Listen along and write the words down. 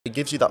It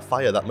gives you that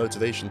fire, that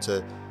motivation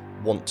to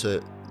want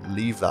to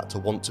leave that, to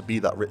want to be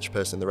that rich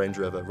person in the Range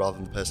Rover rather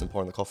than the person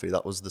pouring the coffee.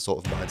 That was the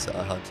sort of mindset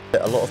I had.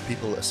 A lot of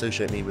people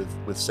associate me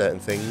with certain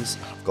things.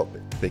 I've got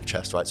big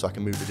chest, right? So I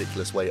can move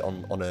ridiculous weight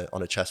on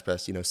a chest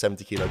press,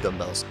 70 kilo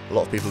dumbbells. A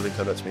lot of people have been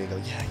coming up to me and go,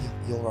 yeah,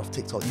 you're off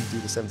TikTok, you do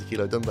the 70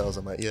 kilo dumbbells.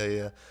 I'm like,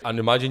 yeah. And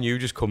imagine you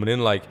just coming in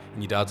and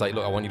your dad's like,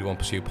 look, I want you to go and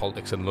pursue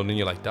politics in London.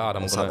 You're like, Dad,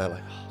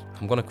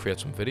 I'm going to create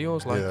some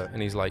videos,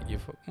 and he's like,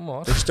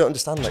 what? They just don't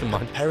understand,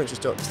 parents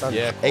just don't understand.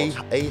 Yeah,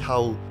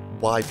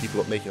 why people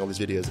are making all these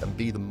videos, and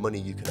B, the money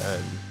you can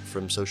earn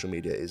from social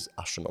media is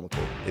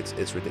astronomical.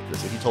 It's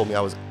ridiculous. If you told me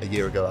a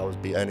year ago I would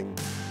be earning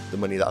the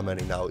money that I'm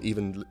earning now,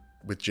 even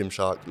with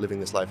Gymshark, living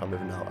this life I'm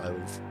living now, I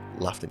would have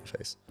laughed in your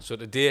face. So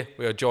today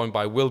we are joined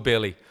by Will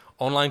Bailey,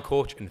 online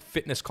coach and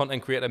fitness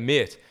content creator.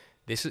 Mate,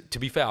 this is, to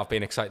be fair, I've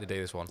been excited to do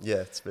this one.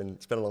 Yeah, it's been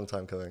a long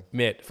time coming.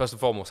 Mate, first and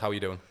foremost, how are you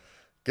doing?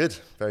 Good,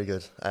 very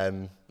good.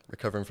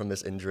 Recovering from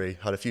this injury.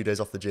 Had a few days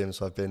off the gym,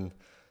 so I've been a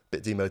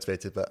bit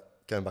demotivated, but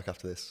going back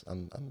after this,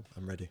 I'm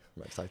ready.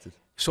 I'm excited.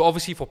 So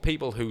obviously, for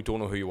people who don't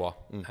know who you are,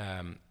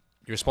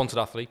 you're a sponsored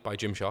athlete by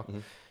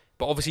Gymshark,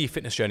 but obviously your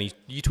fitness journey,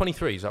 you're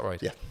 23, is that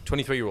right? Yeah.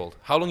 23-year-old.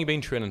 How long have you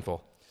been training for?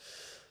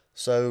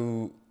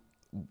 So,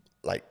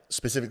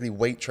 specifically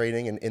weight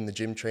training and in the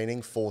gym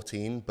training,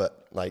 14,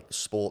 but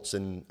sports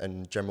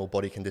and general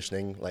body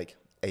conditioning,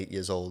 8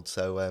 years old.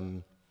 So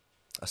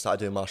I started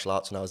doing martial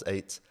arts when I was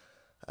 8.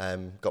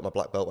 Got my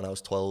black belt when I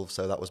was 12,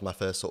 so that was my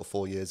first sort of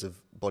 4 years of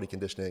body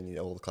conditioning,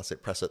 all the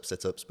classic press-ups,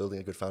 sit-ups, building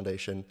a good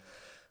foundation.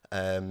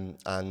 And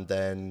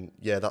then,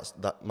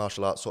 that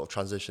martial arts sort of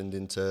transitioned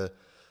into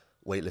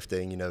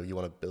weightlifting. You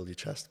want to build your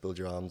chest, build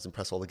your arms,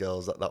 impress all the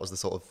girls. That was the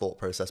sort of thought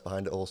process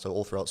behind it all. So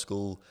all throughout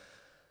school,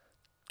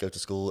 go to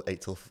school,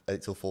 8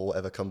 till 4,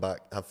 whatever, come back,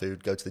 have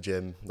food, go to the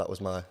gym. That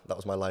was my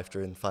life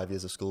during 5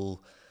 years of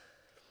school.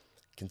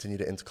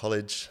 Continued it into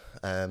college.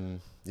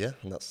 And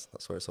that's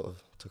where it sort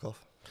of took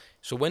off.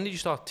 So when did you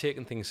start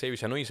taking things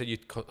seriously? I know you said you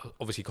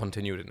obviously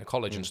continued it in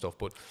college and stuff,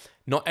 but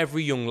not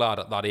every young lad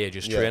at that age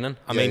is training.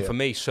 I mean, for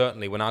me,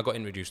 certainly, when I got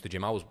introduced to the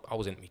gym, I was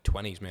in my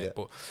 20s, mate. Yeah.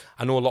 But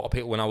I know a lot of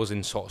people, when I was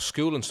in sort of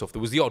school and stuff,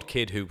 there was the odd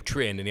kid who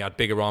trained and he had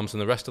bigger arms than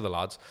the rest of the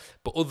lads.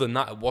 But other than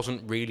that, it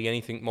wasn't really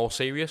anything more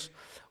serious.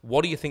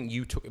 What do you think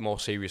you took it more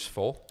serious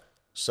for?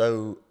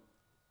 So,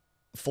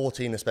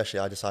 14 especially,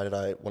 I decided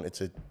I wanted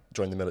to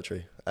join the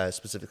military,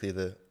 specifically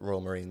the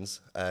Royal Marines.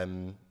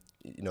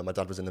 My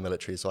dad was in the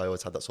military, so I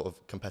always had that sort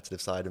of competitive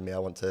side of me. I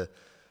want to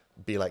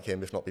be like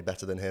him, if not be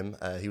better than him.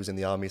 He was in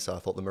the army, so I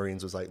thought the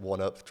Marines was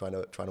one up, trying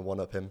to one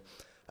up him.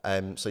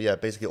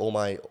 Basically all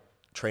my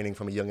training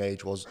from a young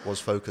age was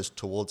focused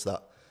towards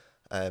that.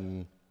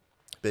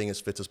 Being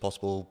as fit as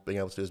possible, being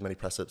able to do as many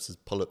press-ups, as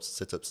pull-ups,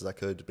 sit-ups as I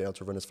could, being able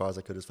to run as far as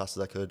I could, as fast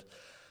as I could.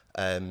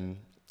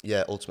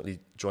 Ultimately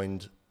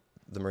joined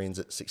the Marines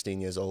at 16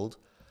 years old.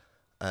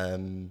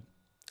 It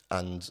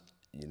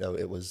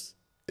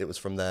was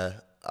from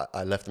there.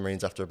 I left the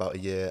Marines after about a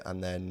year,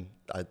 and then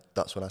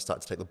that's when I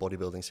started to take the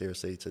bodybuilding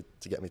seriously to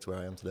get me to where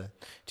I am today.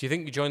 Do you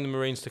think you joined the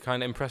Marines to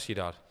kind of impress your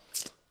dad?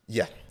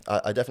 Yeah,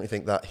 I definitely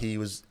think that he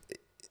was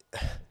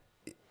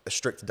a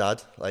strict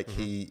dad.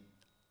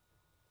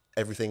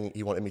 Everything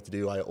he wanted me to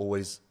do, I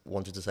always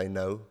wanted to say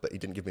no, but he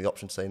didn't give me the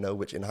option to say no,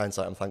 which in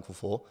hindsight I'm thankful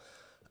for.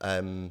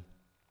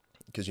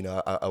 Because,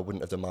 I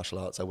wouldn't have done martial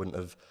arts,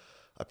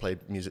 I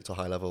played music to a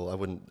high level, I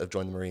wouldn't have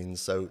joined the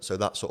Marines. So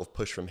that sort of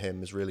push from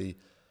him has really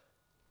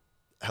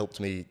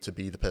helped me to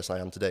be the person I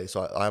am today.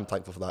 So I am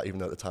thankful for that, even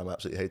though at the time I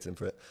absolutely hated him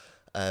for it.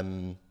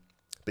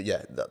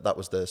 That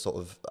was the sort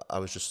of, I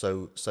was just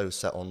so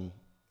set on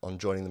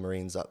joining the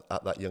Marines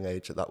at that young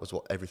age that was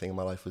what everything in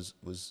my life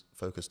was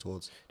focused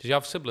towards. Did you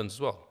have siblings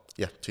as well?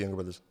 Yeah, 2 younger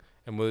brothers.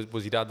 And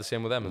was your dad the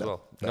same with them as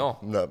well?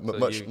 No,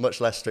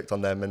 much less strict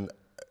on them. And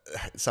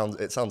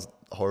it sounds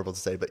horrible to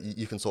say, but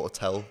you can sort of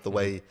tell the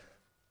way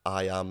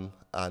I am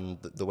and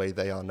the way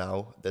they are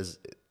now. There's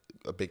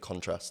a big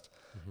contrast.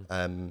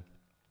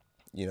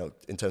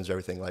 In terms of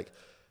everything,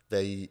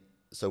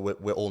 so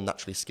we're all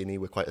naturally skinny.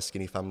 We're quite a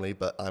skinny family,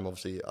 but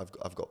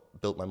I've got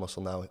built my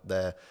muscle now.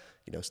 They're,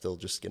 still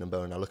just skin and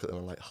bone. I look at them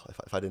and I'm like,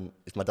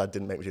 if my dad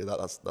didn't make me do that,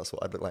 that's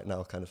what I'd look like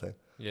now, kind of thing.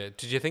 Yeah.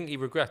 Did you think he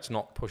regrets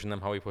not pushing them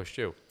how he pushed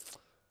you?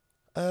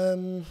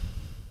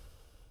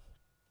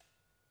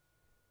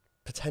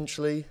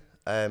 Potentially.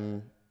 I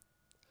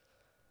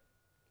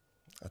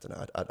don't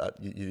know.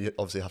 You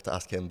obviously have to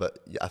ask him, but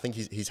I think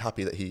he's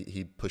happy that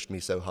he pushed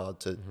me so hard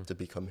to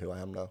become who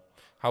I am now.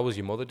 How was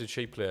your mother? Did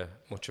she play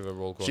much of a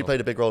role? She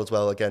played a big role as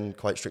well. Again,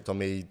 quite strict on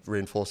me,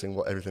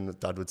 reinforcing everything that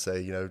Dad would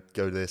say. Go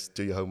to this,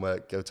 do your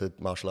homework, go to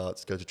martial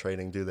arts, go to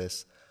training, do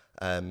this.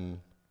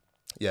 And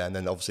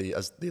then obviously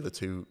as the other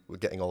two were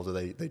getting older,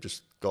 they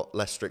just got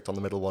less strict on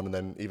the middle one, and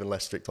then even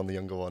less strict on the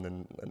younger one,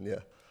 and yeah.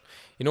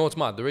 You know what's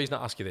mad? The reason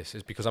I ask you this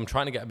is because I'm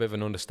trying to get a bit of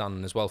an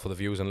understanding as well for the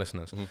viewers and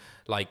listeners.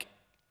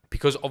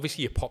 Because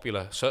obviously you're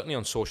popular, certainly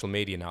on social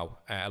media now.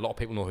 A lot of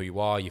people know who you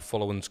are. Your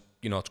following's,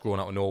 it's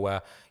growing out of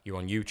nowhere. You're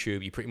on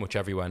YouTube. You're pretty much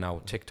everywhere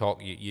now. TikTok,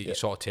 you're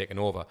sort of taking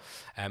over.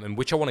 And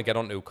which I want to get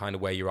onto kind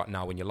of where you're at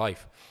now in your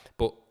life.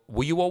 But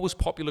Were you always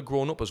popular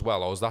growing up as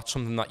well, or was that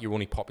something that you're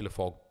only popular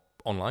for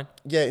online?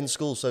 Yeah, in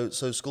school. So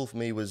school for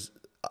me was,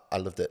 I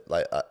loved it.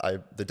 Like I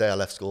the day I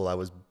left school, I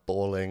was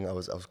bawling. I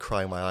was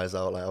crying my eyes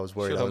out. Like I was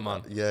worried. I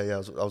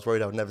was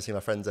worried I would never see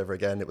my friends ever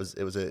again. It was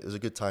a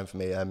good time for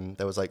me.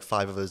 There was like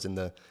 5 of us in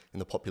the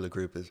popular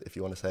group, if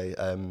you want to say.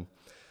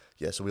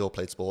 Yeah, so we all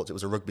played sports. It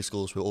was a rugby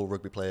school, so we were all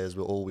rugby players.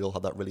 We all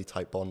had that really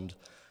tight bond.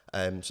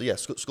 So yeah,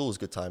 school was a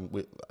good time.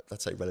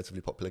 I'd say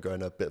relatively popular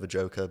growing up. Bit of a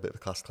joker, bit of a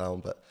class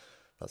clown, but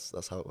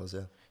that's how it was.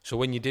 Yeah. So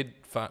when you did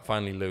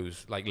finally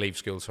leave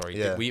school, sorry,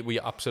 were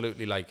you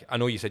absolutely like, I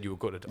know you said you were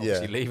good at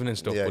obviously leaving and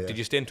stuff, but did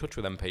you stay in touch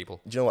with them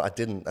people? Do you know what? I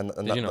didn't, and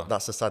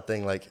that's the sad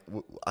thing. Like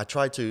I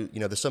tried to,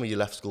 the summer you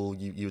left school,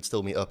 you would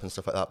still meet up and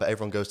stuff like that, but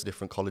everyone goes to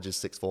different colleges,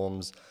 sixth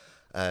forms,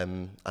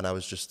 and I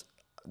was just,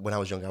 when I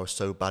was young, I was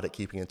so bad at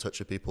keeping in touch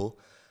with people.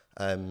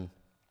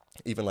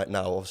 Even like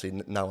now,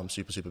 obviously now I'm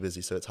super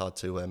busy, so it's hard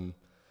to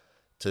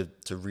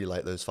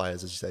relight those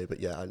fires, as you say. But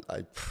yeah,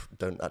 I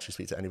don't actually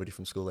speak to anybody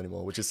from school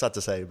anymore, which is sad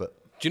to say. But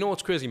do you know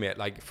what's crazy, mate?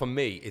 Like for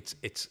me,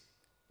 it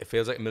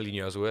feels like a million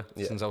years away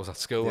since I was at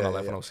school when I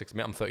left when I was 16.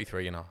 Mate, I'm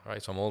 33,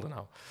 right? So I'm older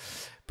now.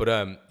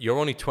 But you're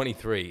only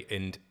 23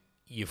 and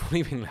you've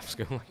only been left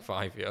school like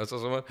 5 years or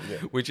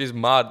something, which is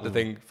mad to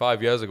think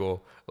 5 years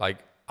ago.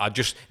 Like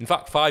in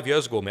fact, 5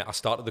 years ago, mate, I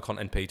started the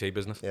content PT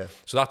business. Yeah.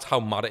 So that's how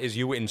mad it is.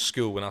 You were in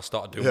school when I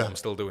started doing what I'm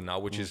still doing now,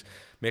 which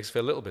makes me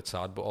feel a little bit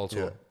sad, but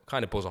also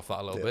kind of buzz off that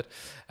a little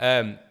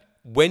bit.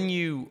 When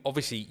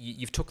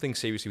you've took things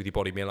seriously with your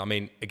body, Neil. I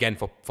mean, again,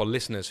 for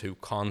listeners who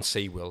can't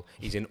see Will,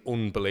 he's in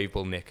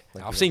unbelievable nick.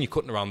 I've seen you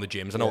cutting around the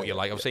gyms. I know what you're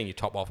like. I've seen you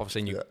top off. I've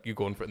seen you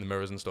going for it in the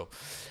mirrors and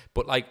stuff.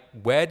 But like,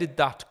 where did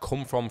that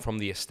come from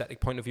the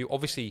aesthetic point of view?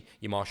 Obviously,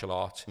 your martial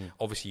arts.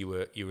 Obviously, you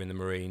were in the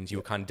Marines. You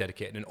were kind of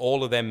dedicated, and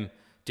all of them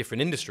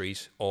different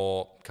industries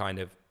or kind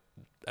of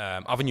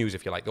avenues,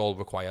 if you like, they all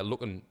require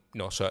looking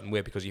a certain way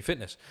because of your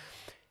fitness.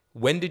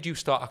 When did you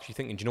start actually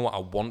thinking, do you know what, I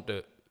want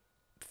to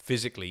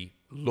physically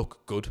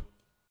look good?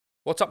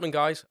 What's happening,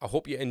 guys? I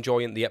hope you're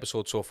enjoying the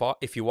episode so far.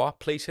 If you are,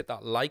 please hit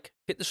that like,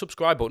 hit the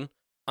subscribe button,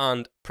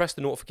 and press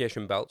the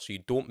notification bell so you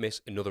don't miss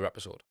another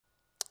episode.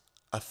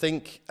 I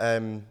think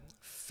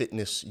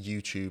fitness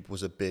YouTube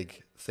was a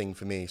big thing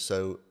for me.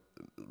 So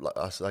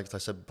like I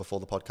said before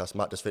the podcast,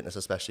 Matt Does Fitness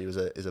especially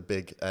is a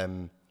big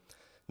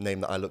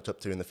name that I looked up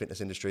to in the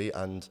fitness industry,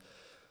 and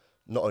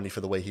not only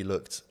for the way he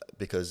looked,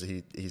 because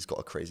he's got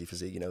a crazy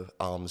physique,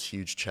 arms,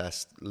 huge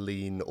chest,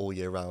 lean all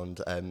year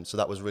round. So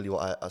that was really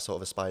what I sort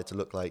of aspired to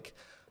look like.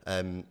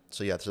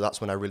 So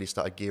that's when I really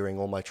started gearing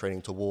all my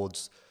training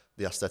towards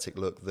the aesthetic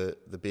look,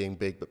 the being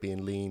big but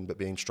being lean but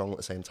being strong at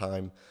the same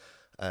time.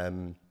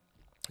 So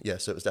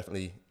it was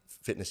definitely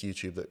fitness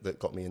YouTube that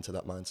got me into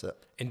that mindset.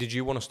 And did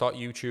you want to start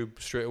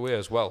YouTube straight away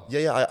as well?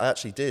 Yeah, I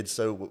actually did.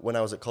 So when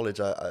I was at college,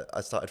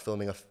 I started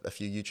filming a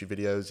few YouTube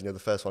videos. The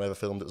first one I ever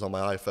filmed, it was on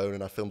my iPhone,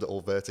 and I filmed it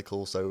all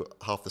vertical, so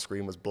half the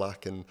screen was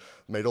black, and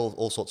made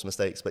all sorts of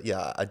mistakes. But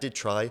yeah, I did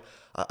try.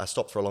 I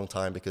stopped for a long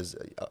time because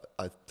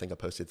I think I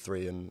posted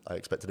 3, and I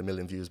expected 1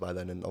 million views by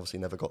then, and obviously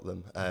never got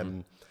them.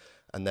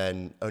 And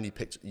then only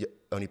picked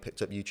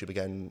up YouTube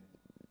again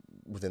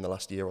within the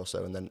last year or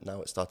so, and then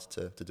now it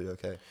started to do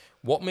okay.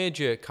 What made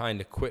you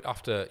kind of quit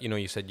after,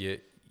 you said you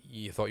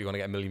thought you were going to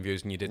get 1 million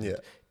views and you didn't? Yeah.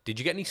 Did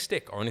you get any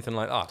stick or anything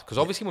like that? Because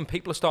obviously when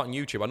people are starting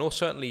YouTube, I know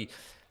certainly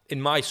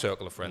in my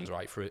circle of friends,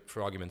 right,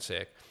 for argument's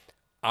sake,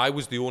 I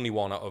was the only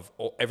one out of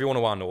everyone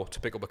who I know to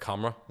pick up a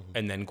camera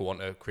and then go on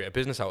to create a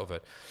business out of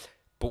it.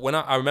 But when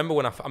I remember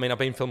I've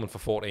been filming for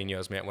 14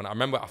 years, mate. When I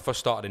remember I first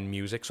started in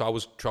music, so I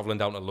was traveling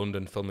down to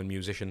London filming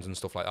musicians and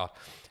stuff like that.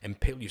 And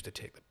people used to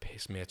take the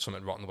piss, mate.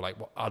 Something rotten. They were like,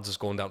 "What, Adz is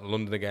going down to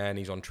London again?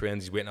 He's on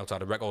trains. He's waiting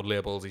outside of record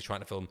labels. He's trying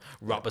to film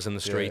rappers in the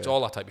streets,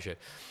 all that type of shit."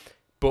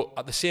 But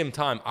at the same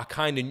time, I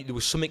kind of knew there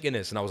was something in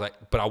us, and I was like,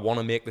 "But I want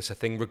to make this a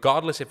thing,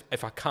 regardless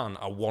if I can.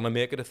 I want to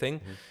make it a thing."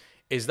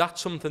 Is that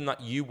something that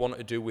you want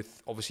to do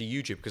with obviously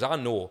YouTube? Because I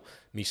know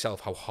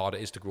myself how hard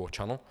it is to grow a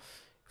channel.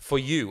 For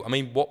you, I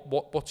mean,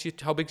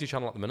 how big's your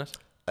channel at the minute?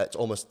 It's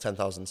almost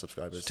 10,000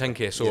 subscribers.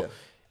 10K, so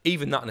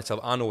even that in itself,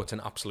 I know it's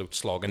an absolute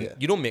slog, and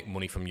you don't make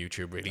money from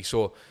YouTube really,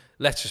 so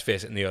let's just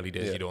face it, in the early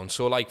days you don't.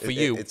 So like for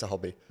you... It's a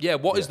hobby. Yeah,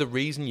 what is the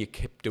reason you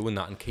keep doing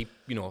that and keep,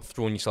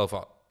 throwing yourself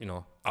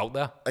out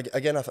there?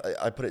 Again,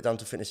 I put it down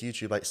to fitness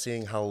YouTube, like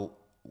seeing how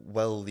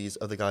well these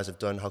other guys have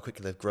done, how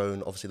quickly they've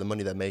grown, obviously the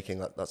money they're making,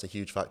 that's a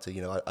huge factor.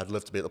 I'd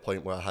love to be at the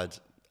point where I had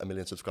 1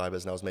 million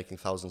subscribers and I was making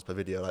thousands per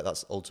video. Like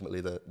that's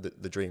ultimately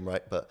the dream,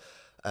 right? But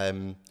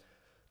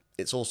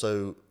it's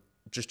also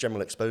just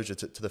general exposure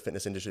to the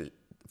fitness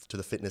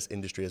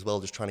industry as well,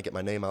 just trying to get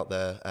my name out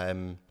there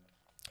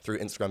through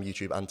Instagram,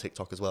 YouTube and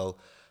TikTok as well.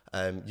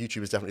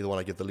 YouTube is definitely the one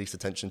I give the least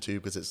attention to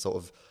because it's sort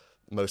of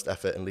most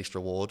effort and least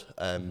reward.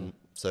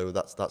 So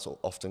that's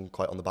often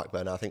quite on the back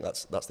burner. I think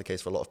that's the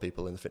case for a lot of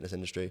people in the fitness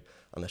industry,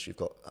 unless you've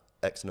got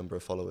X number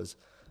of followers.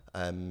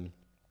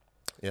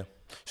 Yeah.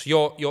 So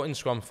your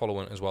Instagram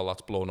following as well,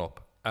 that's blown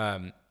up.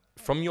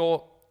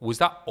 Was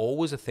that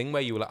always a thing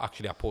where you were like,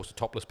 actually, I posted a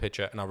topless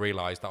picture and I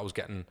realised that I was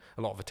getting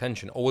a lot of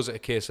attention? Or was it a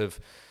case of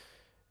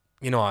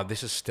You know,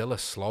 this is still a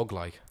slog.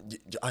 Like,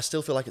 I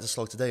still feel like it's a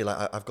slog today.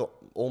 Like I've got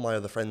all my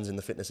other friends in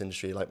the fitness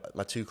industry, like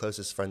my two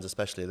closest friends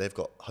especially, they've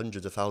got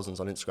hundreds of thousands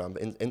on Instagram.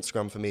 But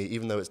Instagram for me,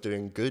 even though it's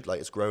doing good, like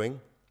it's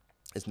growing,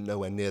 it's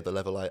nowhere near the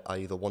level I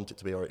either want it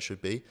to be or it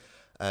should be.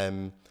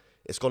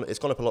 It's gone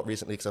up a lot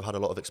recently because I've had a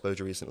lot of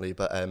exposure recently.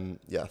 But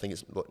yeah, I think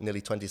it's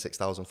nearly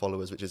 26,000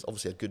 followers, which is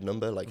obviously a good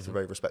number. Like it's a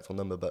very respectful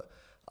number, but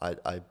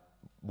I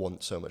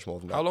want so much more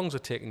than that. How long's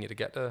it taken you to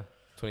get to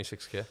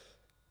 26k?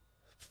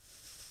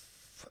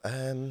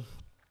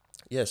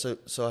 Yeah,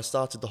 so I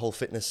started the whole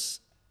fitness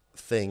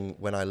thing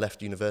when I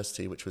left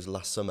university, which was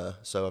last summer.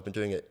 So I've been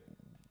doing it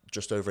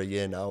just over a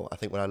year now. I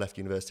think when I left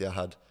university, I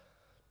had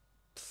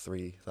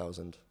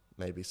 3,000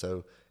 maybe.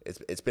 So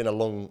it's been a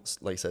long,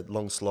 like I said,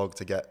 long slog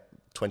to get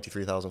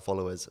 23,000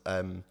 followers.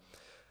 And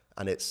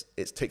it's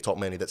TikTok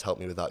mainly that's helped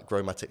me with that.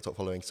 Growing my TikTok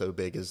following so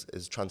big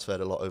has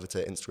transferred a lot over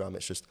to Instagram.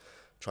 It's just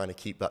trying to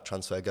keep that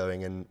transfer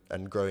going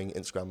and growing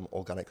Instagram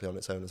organically on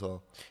its own as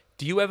well.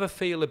 Do you ever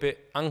feel a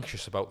bit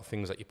anxious about the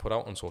things that you put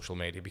out on social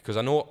media? Because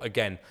I know,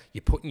 again,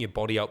 you're putting your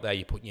body out there,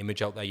 you're putting your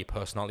image out there, your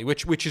personality,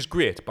 which is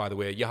great, by the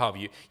way. You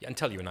can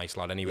tell you're a nice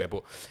lad anyway. Yeah.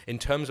 But in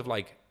terms of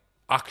like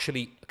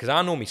actually, because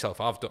I know myself,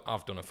 I've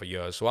done it for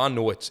years, so I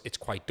know it's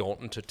quite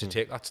daunting to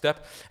take that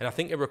step. And I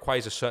think it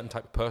requires a certain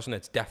type of person.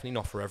 It's definitely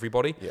not for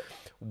everybody. Yeah.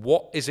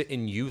 What is it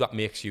in you that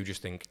makes you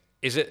just think,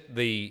 is it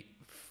the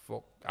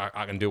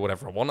I can do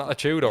whatever I want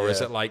attitude, or is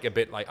it like a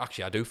bit like,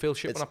 actually I do feel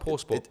shit when I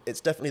post? But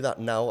it's definitely that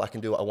now I can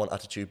do what I want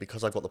attitude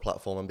because I've got the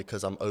platform and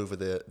because I'm over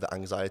the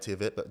anxiety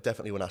of it. But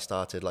definitely when I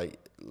started, like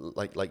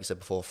you said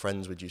before,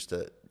 friends would used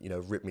to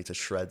rip me to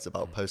shreds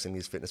about posting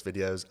these fitness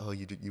videos. Oh,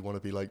 you want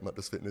to be like Matt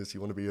Does Fitness,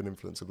 you want to be an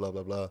influencer, blah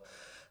blah blah.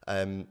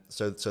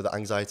 So the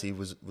anxiety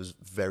was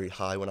very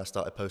high when I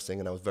started posting,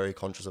 and I was very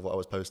conscious of what I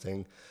was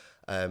posting.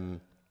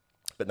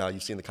 But now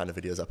you've seen the kind of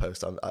videos I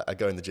post. I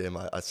go in the gym,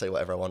 I say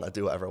whatever I want, I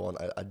do whatever I want.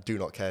 I do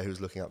not care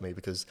who's looking at me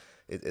because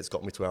it's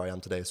got me to where I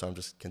am today. So I'm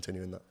just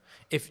continuing that.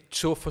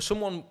 So for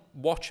someone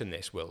watching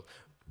this, Will,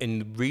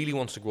 and really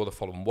wants to grow the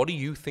following, what do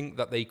you think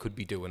that they could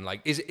be doing?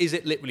 Like, is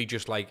it literally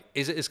just like,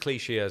 is it as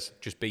cliche as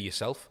just be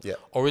yourself? Yeah.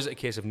 Or is it a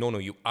case of, no,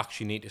 you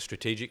actually need to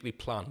strategically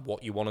plan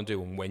what you want to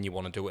do and when you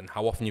want to do it and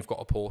how often you've got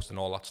to post and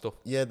all that stuff?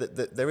 Yeah,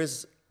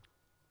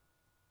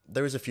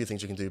 there is a few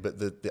things you can do, but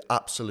the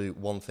absolute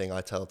one thing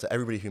I tell to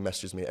everybody who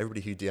messages me, everybody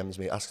who DMs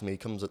me, asks me,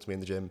 comes up to me in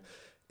the gym,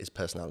 is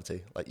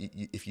personality. Like,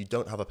 if you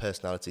don't have a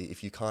personality,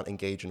 if you can't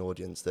engage an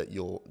audience, that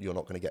you're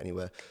not going to get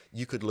anywhere.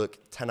 You could look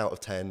 10 out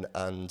of 10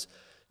 and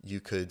you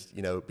could,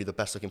 be the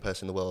best looking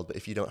person in the world, but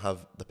if you don't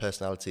have the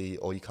personality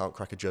or you can't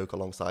crack a joke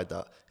alongside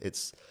that,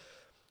 it's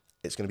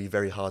going to be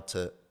very hard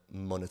to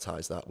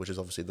monetize that, which is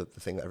obviously the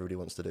thing that everybody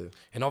wants to do.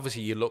 And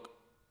obviously you look,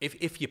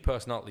 if your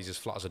personality is as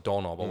flat as a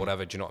doorknob or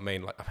whatever, do you know what I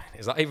mean? Like,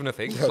 is that even a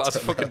thing? Flat as a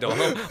fucking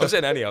doorknob? I'm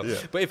saying anyhow. Yeah.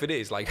 But if it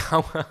is, like,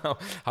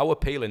 how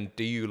appealing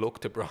do you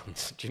look to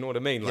brands? Do you know what I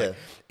mean? Like,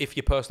 if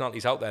your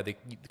personality's out there,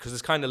 because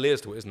there's kind of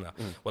layers to it, isn't there?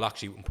 Well,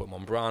 actually, we can put him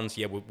on brands.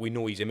 Yeah, we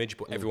know his image,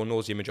 but everyone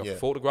knows the image of the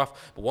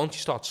photograph. But once you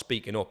start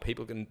speaking up,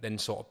 people can then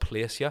sort of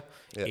place you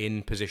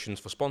in positions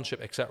for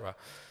sponsorship, etc.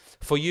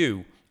 For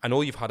you, I know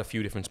you've had a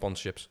few different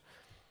sponsorships.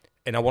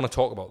 And I want to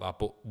talk about that,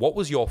 but what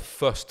was your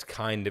first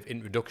kind of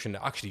introduction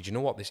to actually, do you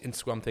know what, this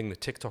Instagram thing, the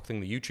TikTok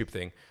thing, the YouTube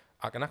thing,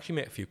 I can actually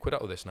make a few quid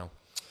out of this now?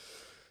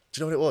 Do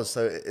you know what it was?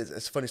 So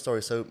it's a funny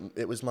story. So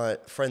it was my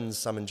friends,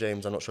 Sam and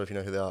James, I'm not sure if you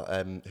know who they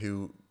are,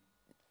 who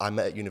I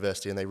met at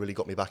university, and they really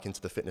got me back into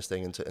the fitness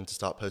thing and to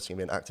start posting and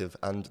being active.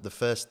 And the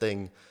first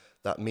thing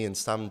that me and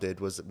Sam did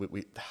was,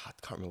 we I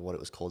can't remember what it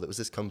was called. It was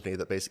this company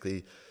that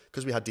basically,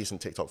 because we had decent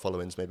TikTok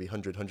followings, maybe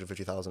 100,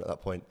 150,000 at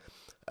that point,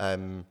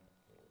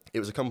 it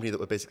was a company that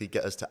would basically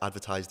get us to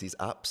advertise these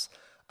apps,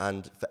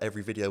 and for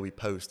every video we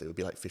post, it would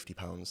be like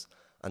 £50.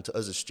 And to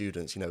us as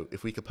students,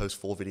 if we could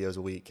post 4 videos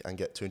a week and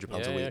get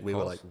 £200 a week, we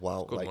were like,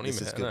 wow, like this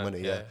is good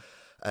money,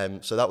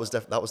 So that was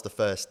the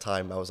first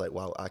time I was like,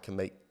 wow, I can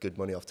make good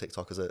money off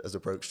TikTok as a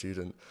broke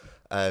student.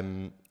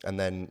 And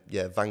then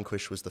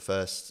Vanquish was the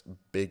first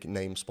big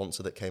name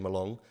sponsor that came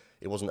along.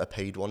 It wasn't a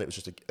paid one; it was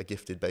just a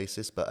gifted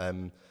basis, but.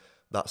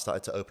 That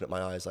started to open up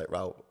my eyes, like,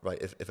 right,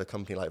 if a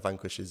company like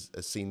Vanquish has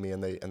seen me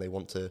and they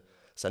want to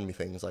send me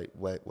things, like,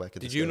 where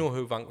could Did you know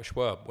who Vanquish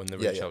were when they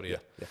reached out to you?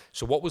 Yeah.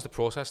 So what was the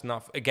process?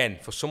 Now, again,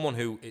 for someone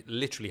who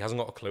literally hasn't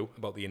got a clue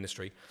about the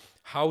industry,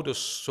 how does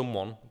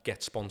someone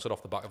get sponsored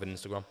off the back of an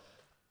Instagram?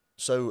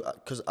 So,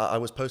 because I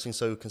was posting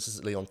so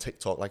consistently on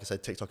TikTok, like I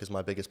said, TikTok is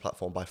my biggest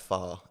platform by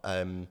far.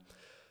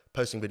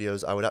 Posting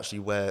videos, I would actually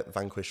wear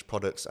Vanquish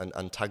products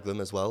and tag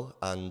them as well.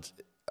 And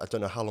I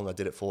don't know how long I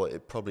did it for.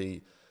 It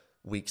probably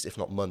weeks, if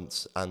not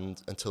months,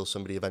 and until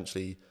somebody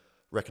eventually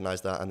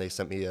recognized that and they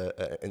sent me a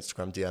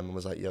Instagram DM and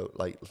was like, yo,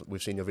 like,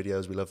 we've seen your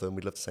videos, we love them,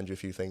 we'd love to send you a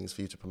few things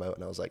for you to promote.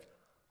 And I was like,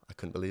 I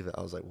couldn't believe it.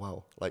 I was like,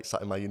 wow, like,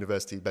 sat in my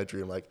university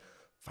bedroom, like,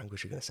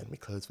 Vanquish, you're going to send me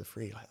clothes for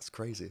free? Like, that's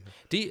crazy.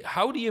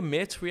 How do your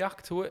mates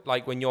react to it?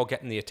 Like, when you're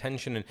getting the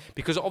attention? And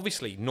because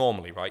obviously,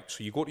 normally, right,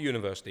 so you go to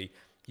university,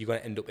 you're going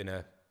to end up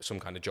in some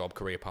kind of job,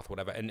 career path,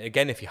 whatever. And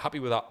again, if you're happy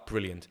with that,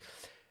 brilliant.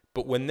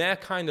 But when they're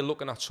kind of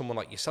looking at someone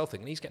like yourself,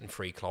 thinking he's getting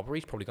free clobber,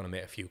 he's probably going to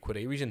make a few quid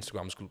here, his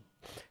Instagram's good.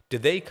 Do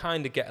they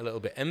kind of get a little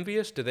bit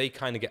envious? Do they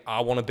kind of get, I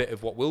want a bit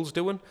of what Will's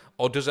doing?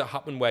 Or does it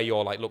happen where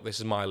you're like, look, this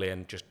is my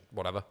lane, just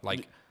whatever?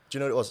 Like, do you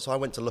know what it was? So I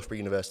went to Loughborough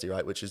University,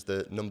 right, which is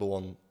the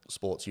 #1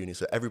 sports uni.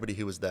 So everybody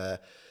who was there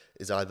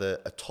is either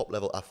a top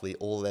level athlete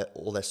or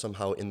they're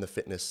somehow in the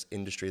fitness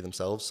industry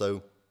themselves.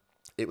 So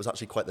it was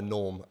actually quite the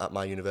norm at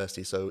my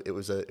university. So it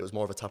was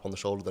more of a tap on the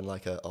shoulder than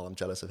like oh, I'm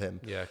jealous of him.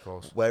 Yeah, of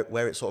course.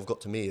 Where it sort of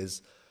got to me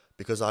is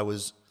because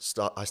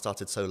I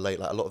started so late.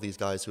 Like a lot of these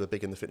guys who are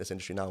big in the fitness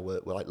industry now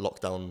were like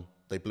lockdown.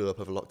 They blew up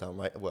over lockdown,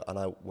 right?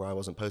 And where I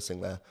wasn't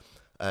posting there.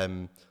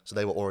 So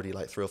they were already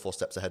like 3 or 4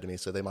 steps ahead of me.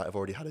 So they might have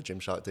already had a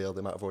Gymshark deal.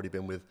 They might have already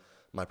been with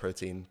My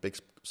Protein, big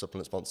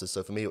supplement sponsors.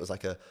 So for me, it was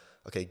like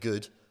okay,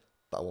 good,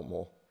 but I want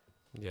more.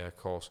 Yeah, of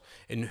course.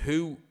 And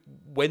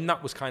when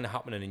that was kind of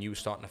happening and you were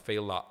starting to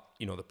feel that,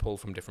 you know, the pull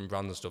from different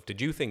brands and stuff,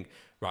 did you think,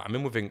 right, I'm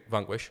in with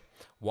Vanquish,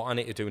 what I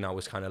need to do now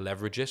is kind of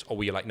leverage this? Or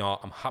were you like, no,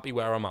 I'm happy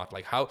where I'm at?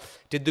 Like, how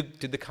did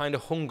the kind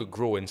of hunger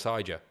grow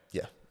inside you?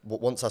 Yeah.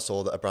 Once I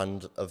saw that a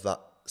brand of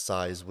that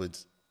size would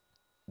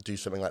do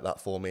something like that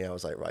for me, I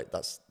was like, right,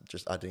 that's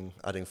just adding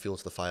fuel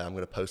to the fire. I'm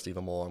going to post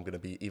even more. I'm going to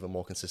be even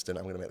more consistent.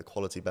 I'm going to make the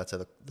quality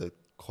better, the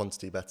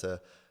quantity better,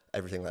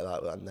 everything like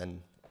that. And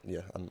then,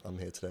 yeah, I'm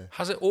here today.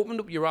 Has it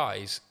opened up your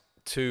eyes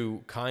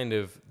to kind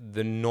of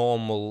the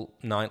normal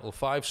 9 to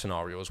 5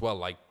 scenario as well?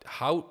 Like,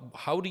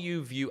 how do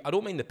you view, I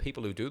don't mean the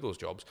people who do those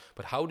jobs,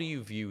 but how do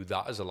you view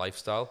that as a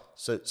lifestyle?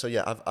 So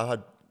yeah, I've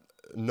had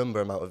a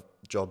number amount of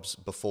jobs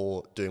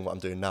before doing what I'm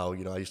doing now.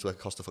 You know, I used to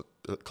work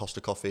at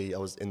Costa Coffee. I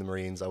was in the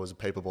Marines. I was a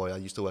paper boy. I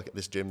used to work at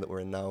this gym that we're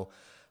in now.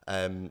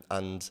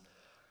 And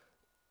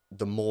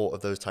the more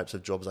of those types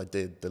of jobs I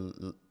did,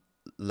 the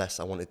less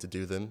I wanted to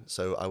do them.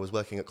 So I was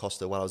working at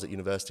Costa while I was at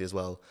university as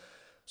well.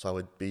 So I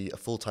would be a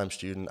full-time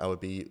student. I would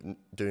be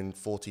doing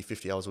 40,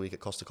 50 hours a week at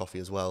Costa Coffee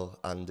as well.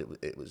 And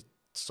it was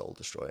soul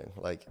destroying.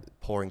 Like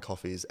pouring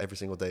coffees every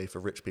single day for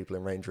rich people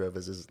in Range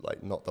Rovers is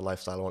like not the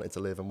lifestyle I wanted to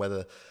live. And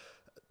whether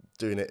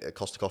doing it at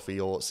Costa Coffee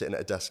or sitting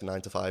at a desk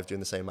 9 to 5 doing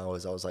the same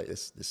hours, I was like,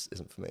 this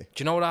isn't for me.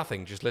 Do you know what I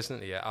think? Just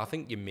listening to you, I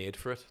think you're made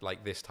for it,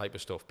 like this type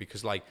of stuff.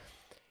 Because like,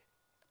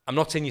 I'm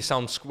not saying you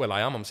sound, well,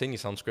 I am. I'm saying you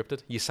sound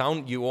scripted.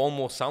 You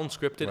almost sound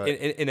scripted,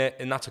 right.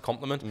 And that's a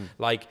compliment.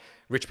 Like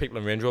rich people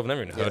in Range Rover, I've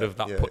never even heard of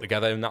that put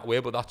together in that way,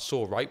 but that's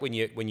so right when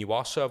you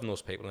are serving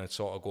those people and it's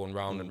sort of going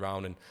round and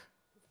round and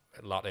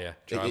latte.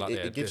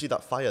 It gives you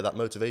that fire, that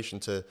motivation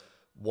to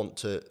want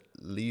to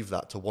leave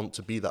that, to want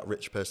to be that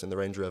rich person in the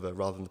Range Rover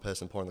rather than the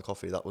person pouring the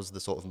coffee. That was the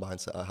sort of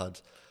mindset I had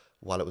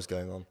while it was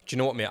going on. Do you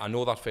know what, mate? I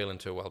know that feeling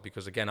too well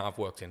because, again, I've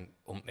worked in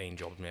umpteen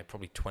jobs, mate,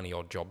 probably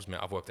 20-odd jobs,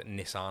 mate. I've worked at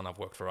Nissan, I've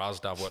worked for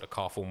Asda, I've worked at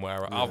Carphone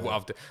Wear, I've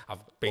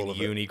been to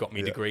uni, got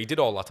my degree, did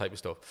all that type of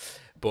stuff.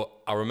 But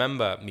I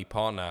remember my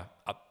partner,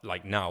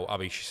 like now,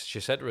 Abby, she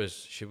said to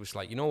us, she was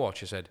like, you know what?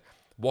 She said,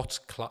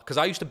 because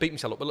I used to beat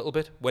myself up a little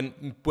bit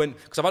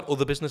because I've had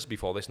other businesses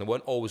before this and they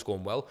weren't always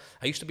going well.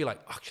 I used to be like,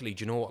 actually,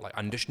 do you know what? Like,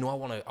 I just know I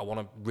want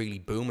to really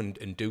boom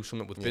and do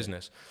something with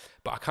business.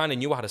 But I kind of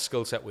knew I had a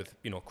skill set with,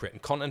 you know,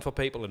 creating content for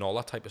people and all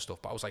that type of stuff.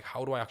 But I was like,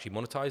 how do I actually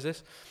monetize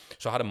this?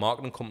 So I had a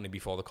marketing company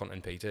before the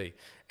Content PT,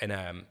 and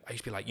I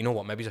used to be like, you know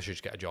what? Maybe I should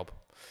just get a job.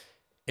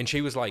 And she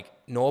was like,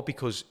 no,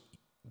 because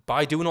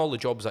by doing all the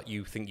jobs that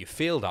you think you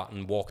failed at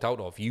and walked out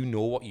of, you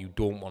know what you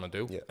don't want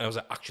to do. And I was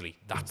like, actually,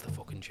 that's the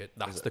fucking shit.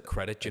 That's the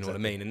credit, do you know what I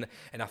mean?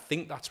 And I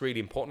think that's really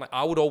important. Like,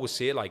 I would always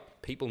say,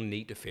 like, people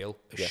need to fail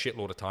a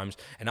shitload of times.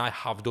 And I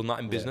have done that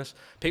in business.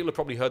 People have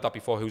probably heard that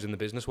before who's in the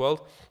business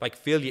world. Like,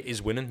 failure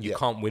is winning. You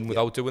can't win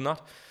without doing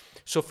that.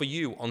 So for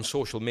you on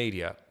social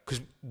media,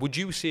 because would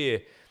you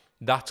say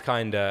that's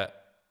been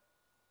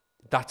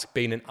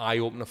an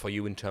eye-opener for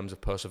you in terms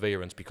of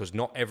perseverance? Because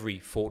not every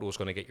photo is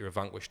going to get you a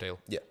Vanquish deal.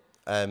 Yeah.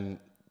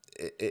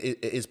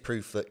 It is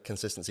proof that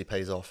consistency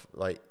pays off.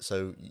 Like,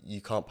 so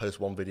you can't post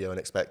one video and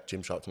expect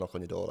Gymshark to knock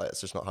on your door. Like, it's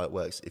just not how it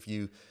works. If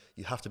you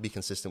have to be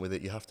consistent with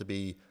it. You have to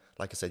be,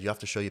 like I said, you have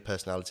to show your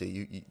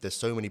personality. There's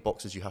so many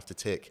boxes you have to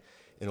tick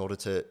in order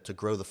to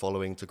grow the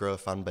following, to grow a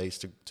fan base,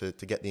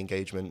 to get the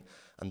engagement.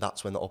 And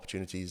that's when the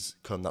opportunities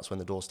come. That's when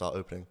the doors start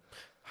opening.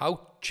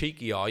 How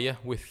cheeky are you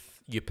with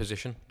your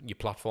position, your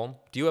platform?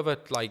 Do you ever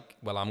like,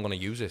 well, I'm going to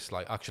use this,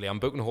 like, actually I'm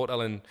booking a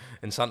hotel in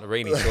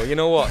Santorini, so you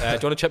know what, do you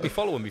want to check me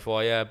following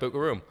before I book a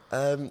room?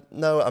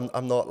 No,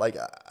 I'm not. Like,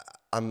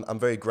 I'm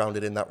very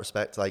grounded in that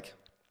respect. Like,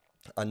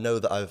 I know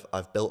that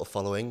I've built a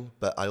following,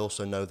 but I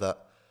also know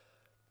that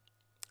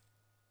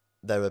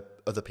there are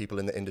other people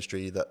in the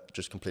industry that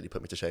just completely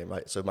put me to shame,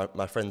 right? So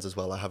my friends as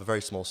well, I have a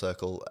very small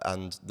circle,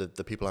 and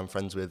the people I'm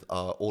friends with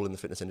are all in the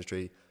fitness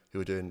industry who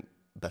are doing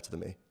better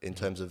than me in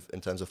terms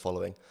of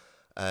following.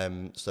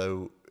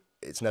 So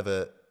it's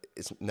never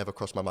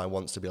crossed my mind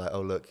once to be like,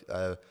 oh, look,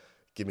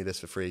 give me this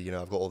for free. You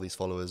know, I've got all these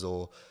followers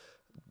or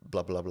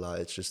blah, blah, blah.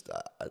 It's just,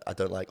 I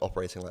don't like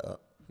operating like that.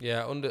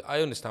 Yeah,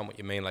 I understand what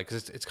you mean. Like,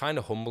 'cause it's kind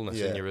of humbleness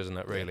in you, isn't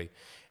it, really?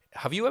 Yeah.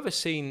 Have you ever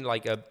seen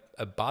like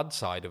a bad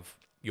side of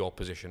your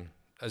position?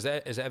 has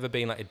there ever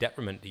been like a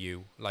detriment to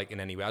you, like in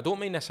any way? I don't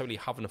mean necessarily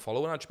having a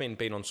following. I just mean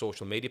being on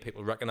social media,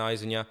 people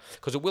recognizing you,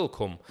 because it will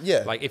come.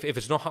 Yeah. Like if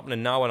it's not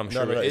happening now, and I'm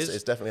sure it is,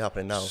 it's definitely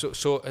happening now.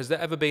 So has there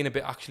ever been a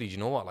bit? Actually, do you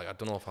know what? Like I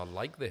don't know if I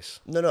like this.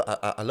 No,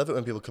 I love it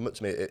when people come up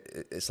to me.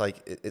 It's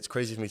like it's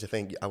crazy for me to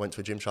think. I went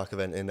to a Gymshark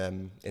event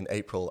in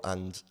April,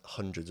 and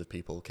hundreds of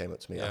people came up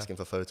to me asking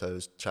for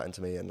photos, chatting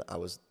to me, and I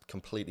was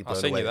completely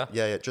blown away. You there.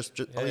 Yeah. Just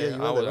you were there,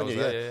 weren't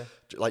you? Yeah.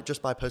 Like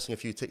just by posting a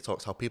few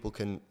TikToks, how people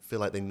can feel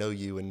like they know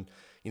you, and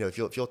you know, if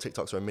your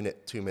TikToks are a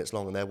minute, 2 minutes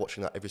long, and they're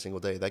watching that every single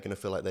day, they're going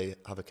to feel like they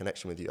have a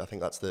connection with you. I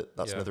think that's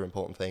another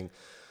important thing.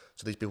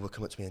 So these people will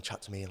come up to me and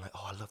chat to me and like,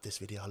 oh, I love this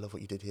video, I love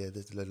what you did here,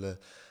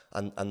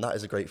 and that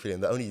is a great feeling.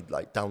 The only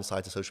like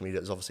downside to social media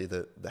is obviously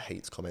the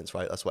hate comments,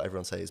 right? That's what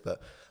everyone says, but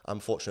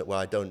I'm fortunate where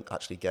I don't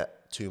actually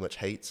get too much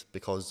hate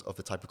because of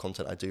the type of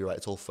content I do, right?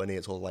 It's all funny,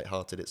 it's all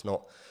lighthearted, it's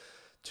not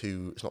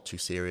too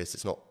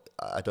serious,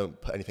 I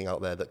don't put anything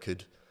out there that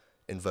could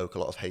invoke a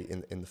lot of hate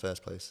in the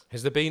first place.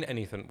 Has there been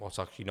anything what's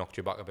actually knocked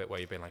you back a bit where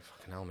you've been like,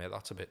 fucking hell, mate,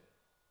 that's a bit...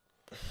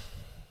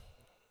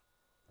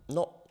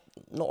 Not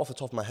off the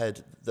top of my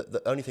head.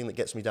 The only thing that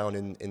gets me down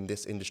in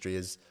this industry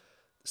is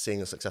seeing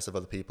the success of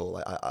other people.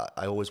 Like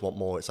I always want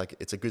more. It's like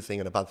it's a good thing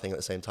and a bad thing at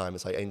the same time.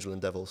 It's like angel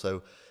and devil.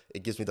 So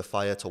it gives me the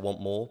fire to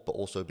want more, but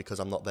also because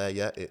I'm not there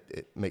yet,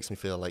 it makes me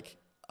feel like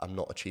I'm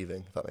not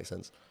achieving, if that makes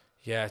sense.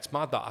 Yeah, it's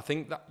mad that.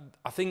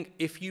 I think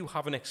if you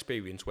have an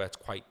experience where it's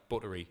quite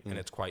buttery and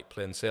it's quite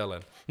plain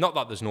sailing, not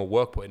that there's no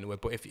work put into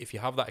it, but if you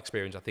have that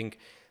experience, I think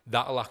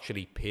that'll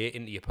actually pay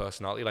into your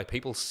personality. Like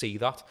people see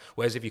that.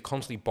 Whereas if you're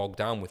constantly bogged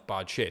down with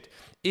bad shit,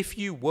 if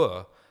you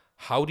were,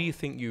 how do you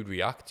think you'd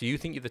react? Do you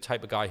think you're the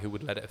type of guy who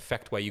would let it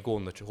affect where you go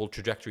on the whole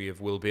trajectory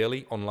of Will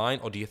Bailey online?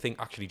 Or do you think,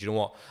 actually, do you know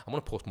what? I'm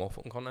going to post more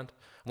fucking content.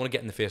 I want to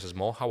get in the faces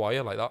more. How are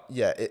you like that?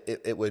 Yeah,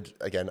 it would,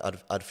 again,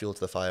 I'd fuel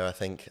to the fire. I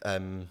think,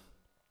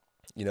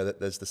 you know,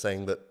 there's the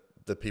saying that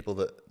the people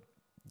that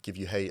give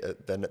you hate,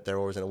 they're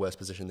always in a worse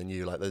position than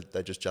you. Like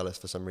they're just jealous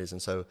for some reason.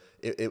 So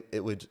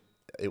it would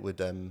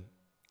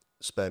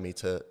spur me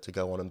to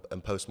go on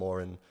and post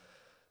more and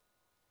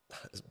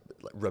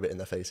like rub it in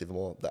their face even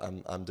more that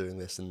I'm doing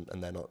this and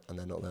they're not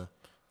there.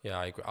 Yeah,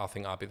 I agree. I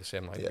think I'd be the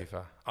same. Like, to be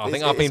fair, I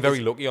think I've been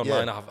very lucky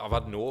online. Yeah. I've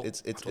had no.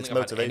 It's I've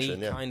motivation.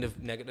 had any kind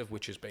of negative,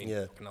 which has been.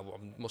 I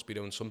must be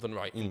doing something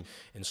right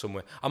in some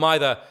way. I'm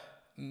either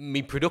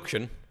me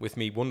production with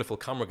me wonderful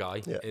camera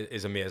guy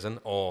is amazing,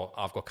 or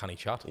I've got canny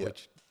chat,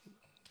 which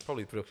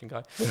probably the production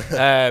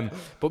guy.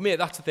 But mate,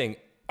 that's the thing.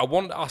 I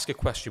want to ask a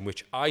question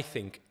which I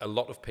think a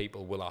lot of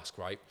people will ask,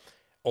 right?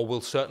 Or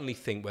will certainly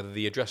think, whether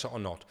they address it or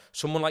not.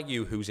 Someone like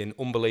you who's in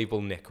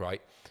unbelievable nick,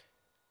 right?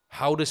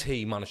 How does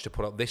he manage to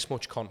put out this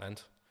much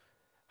content,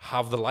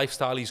 have the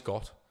lifestyle he's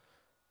got?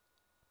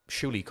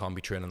 Surely he can't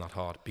be training that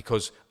hard,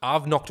 because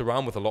I've knocked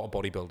around with a lot of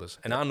bodybuilders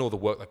and I know the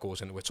work that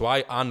goes into it. So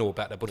I know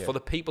better. But for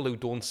the people who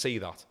don't see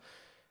that,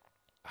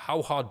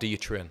 how hard do you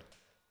train?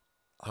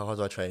 How hard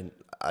do I train?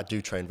 I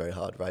do train very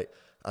hard, right?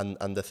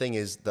 And the thing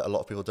is that a lot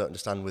of people don't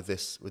understand with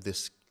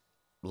this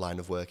line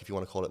of work, if you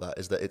want to call it that,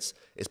 is that it's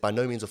by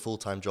no means a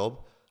full-time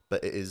job,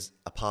 but it is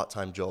a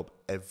part-time job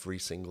every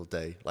single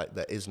day. Like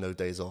there is no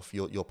days off.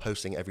 You're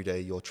posting every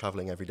day, you're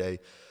traveling every day.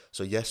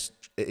 So yes,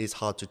 it is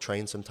hard to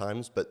train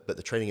sometimes, but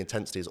the training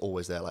intensity is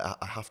always there. Like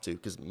I have to,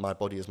 because my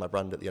body is my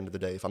brand at the end of the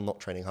day. If I'm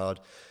not training hard,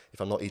 if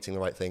I'm not eating the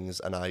right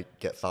things and I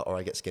get fat or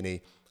I get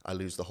skinny, I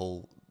lose the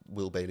whole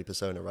Will Bailey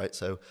persona, right?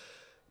 So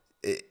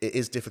it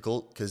is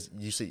difficult because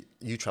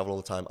you travel all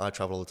the time, I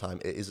travel all the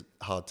time. It is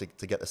hard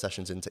to get the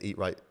sessions in, to eat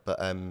right, but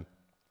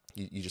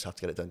you just have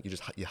to get it done.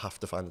 You have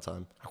to find the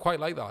time. I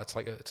quite like that. It's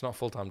like it's not a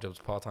full-time job, it's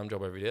a part-time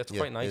job every day. It's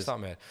quite nice, that,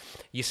 mate.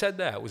 You said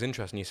there, it was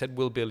interesting, you said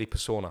Will Bailey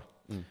persona.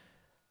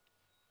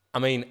 I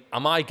mean,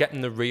 am I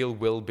getting the real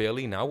Will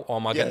Bailey now, or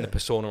am I getting the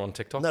persona on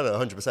TikTok? No,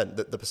 100%.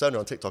 The persona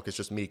on TikTok is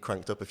just me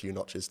cranked up a few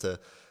notches to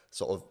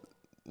sort of,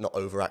 not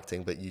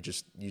overacting, but you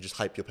just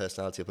hype your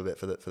personality up a bit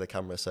for the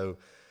camera. So,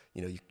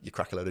 you know, you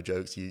crack a load of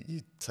jokes,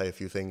 you say a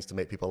few things to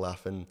make people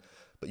laugh,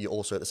 but you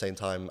also at the same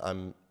time,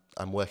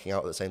 I'm working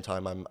out at the same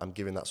time. I'm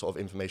giving that sort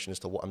of information as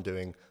to what I'm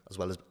doing, as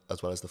well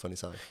as the funny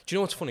side. Do you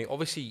know what's funny?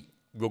 Obviously,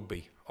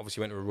 rugby. Obviously,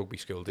 you went to a rugby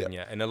school, didn't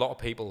you? And a lot of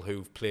people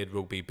who've played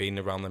rugby, been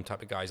around them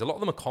type of guys, a lot of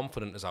them are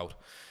confident as out.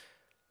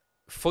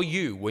 For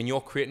you, when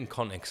you're creating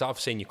content, because I've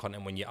seen your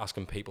content when you're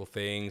asking people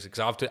things, because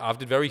I've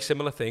did very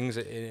similar things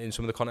in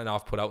some of the content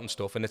I've put out and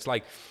stuff, and it's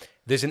like,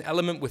 there's an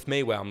element with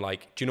me where I'm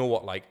like, do you know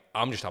what, like,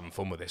 I'm just having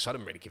fun with this, I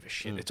don't really give a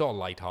shit, it's all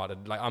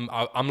lighthearted, like,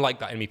 I'm like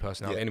that in me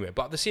personality anyway,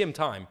 but at the same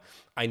time,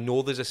 I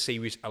know there's a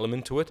serious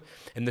element to it,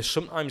 and there's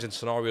sometimes in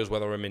scenarios,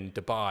 whether I'm in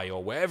Dubai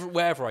or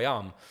wherever I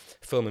am,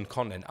 filming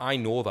content, I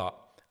know that,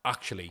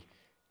 actually,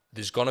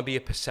 there's going to be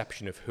a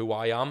perception of who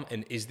I am,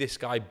 and is this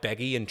guy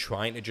beggy and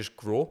trying to just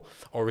grow,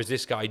 or is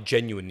this guy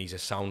genuine, he's a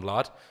sound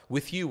lad?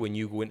 With you, when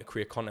you go in to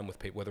create content with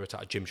people, whether it's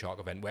at a Gymshark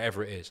event,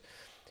 wherever it is,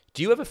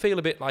 do you ever feel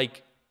a bit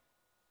like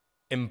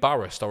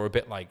embarrassed or a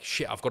bit like,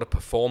 shit, I've got to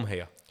perform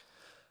here?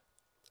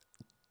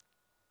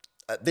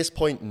 At this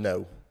point,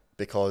 no,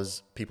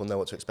 because people know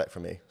what to expect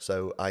from me.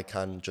 So I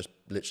can just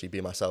literally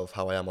be myself,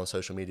 how I am on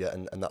social media,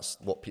 and that's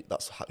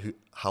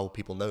how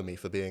people know me,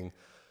 for being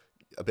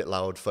a bit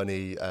loud,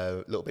 funny,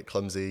 a little bit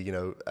clumsy, you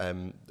know,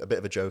 a bit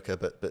of a joker,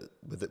 but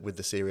with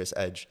the serious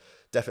edge.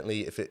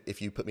 Definitely,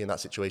 if you put me in that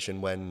situation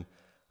when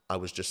I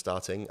was just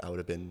starting, I would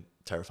have been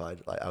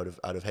terrified. Like, I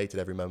would have hated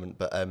every moment.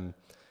 But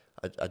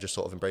I just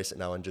sort of embrace it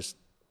now, and just,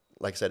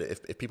 like I said,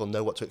 if people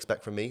know what to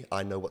expect from me,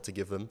 I know what to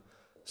give them.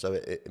 So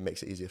it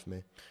makes it easier for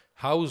me.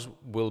 How's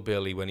Will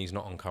Bailey when he's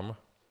not on camera?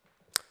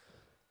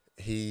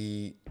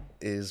 He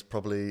is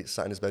probably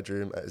sat in his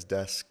bedroom at his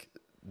desk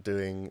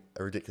doing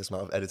a ridiculous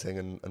amount of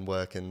editing and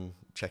work and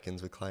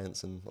check-ins with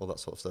clients and all that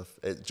sort of stuff.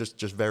 It's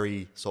just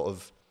very sort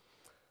of,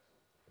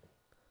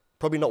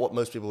 probably not what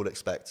most people would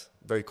expect.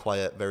 Very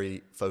quiet,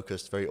 very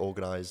focused, very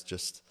organized,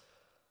 just,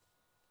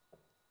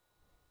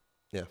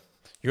 yeah.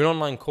 You're an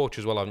online coach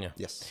as well, haven't you?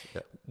 Yes.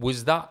 Yeah.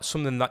 Was that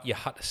something that you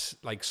had to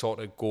like sort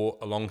of go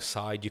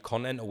alongside your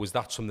content, or was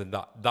that something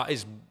that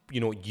is, you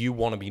know, you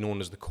want to be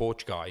known as the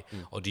coach guy,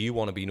 or do you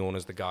want to be known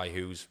as the guy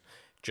who's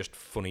just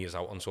funny as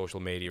out on social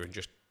media and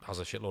just has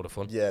a shitload of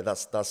fun? Yeah,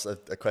 that's a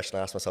question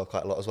I ask myself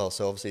quite a lot as well.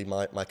 So obviously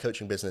my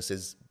coaching business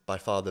is by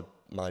far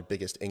my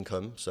biggest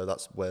income, so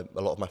that's where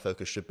a lot of my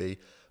focus should be.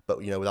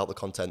 But, you know, without the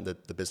content,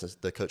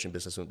 the coaching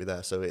business wouldn't be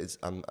there. So it's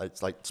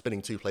like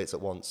spinning two plates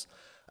at once.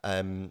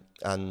 And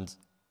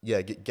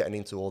yeah, getting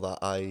into all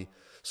that,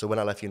 so when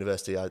I left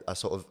university, I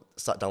sort of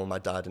sat down with my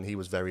dad, and he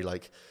was very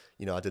like,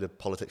 you know, I did a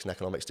politics and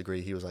economics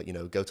degree. He was like, you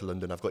know, go to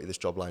London, I've got you this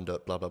job lined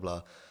up, blah, blah,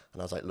 blah.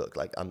 And I was like, look,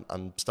 like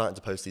I'm starting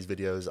to post these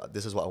videos.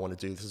 This is what I want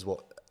to do. This is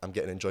what I'm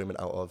getting enjoyment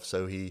out of.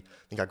 So I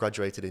think I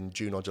graduated in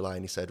June or July,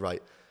 and he said,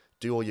 right,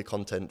 do all your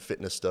content,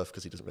 fitness stuff,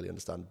 because he doesn't really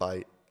understand.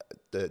 Do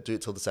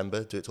it till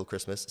December, do it till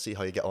Christmas, see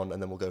how you get on,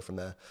 and then we'll go from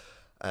there.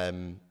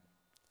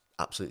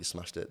 Absolutely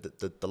smashed it.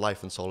 The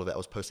life and soul of it, I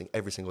was posting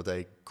every single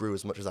day, grew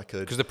as much as I could.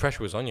 Because the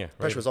pressure was on you. Right?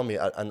 Pressure was on me,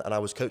 and I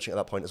was coaching at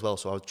that point as well.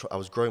 So I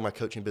was growing my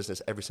coaching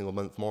business every single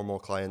month, more and more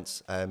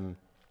clients.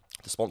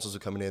 The sponsors were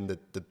coming in,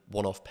 the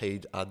one-off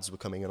paid ads were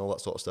coming in, all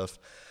that sort of stuff.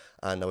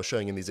 And I was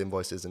showing him these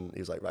invoices, and he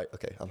was like, right,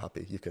 okay, I'm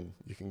happy. You can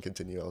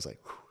continue. I was like,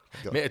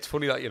 mate, it's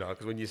funny that, you know,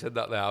 because when you said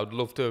that there, I'd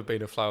love to have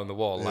been a fly on the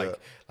wall. Yeah.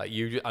 Like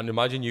you, and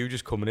imagine you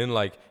just coming in,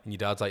 like, and your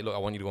dad's like, look, I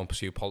want you to go and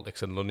pursue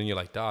politics in London. You're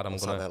like, Dad,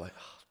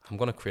 I'm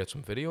going to create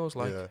some videos,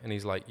 like, yeah. And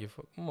he's like,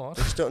 what?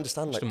 They just don't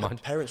understand,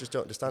 like, parents just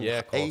don't understand.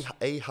 Yeah,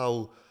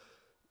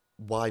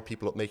 why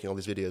people are making all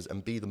these videos,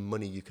 and B, the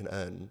money you can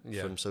earn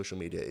from social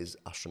media is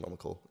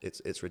astronomical.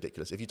 It's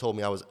ridiculous. If you told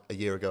me a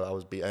year ago I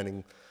would be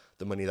earning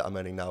the money that I'm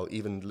earning now,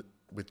 even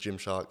with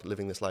Gymshark,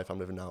 living this life I'm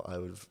living now, I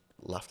would have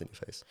laughed in your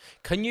face.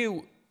 Can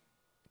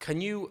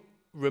you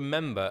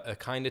remember a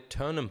kind of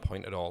turning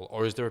point at all,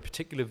 or is there a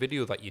particular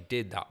video that you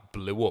did that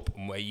blew up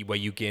where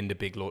you gained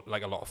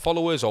a lot of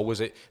followers, or was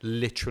it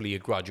literally a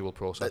gradual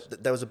process?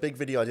 There was a big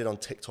video I did on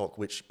TikTok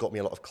which got me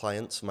a lot of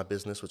clients for my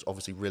business, which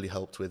obviously really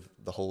helped with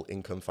the whole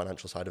income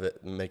financial side of it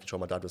and making sure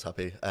my dad was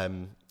happy.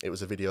 It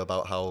was a video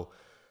about how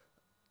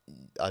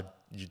it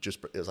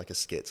was like a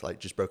skit, like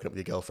just broken up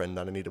with your girlfriend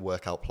and I need a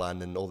workout plan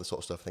and all this sort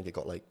of stuff. I think it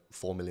got like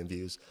 4 million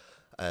views.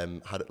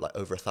 Had like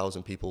over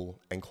 1,000 people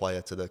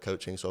inquire to the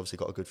coaching, so obviously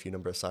got a good few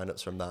number of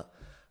signups from that.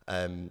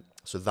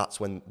 So that's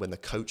when the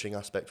coaching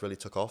aspect really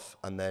took off,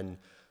 and then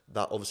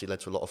that obviously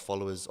led to a lot of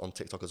followers on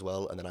TikTok as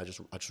well. And then I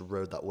just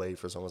rode that wave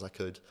for as long as I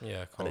could.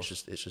 Yeah, and it's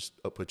just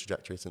upward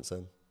trajectory since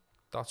then.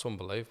 That's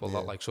unbelievable. Yeah.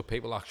 That, like, so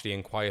people actually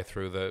inquire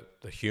through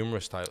the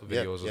humorous type of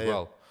videos as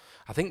well.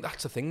 I think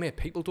that's the thing, mate.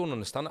 People don't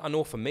understand it. I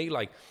know for me,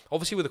 like,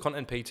 obviously with the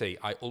Content PT,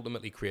 I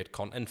ultimately create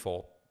content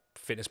for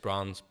fitness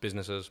brands,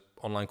 businesses,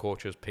 online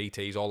coaches,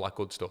 PTs, all that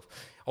good stuff.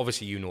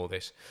 Obviously, you know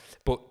this.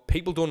 But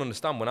people don't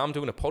understand. When I'm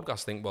doing a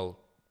podcast, think, well,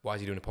 why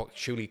is he doing a podcast?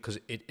 Surely, because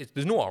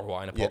there's no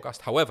ROI in a podcast.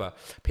 Yeah. However,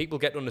 people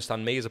get to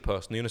understand me as a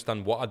person. They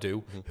understand what I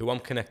do, who I'm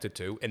connected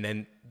to, and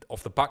then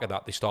off the back of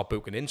that, they start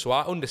booking in. So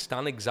I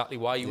understand exactly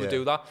why you would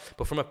do that.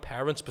 But from a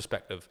parent's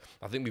perspective,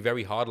 I think it'd be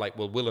very hard. Like,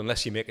 well, Will,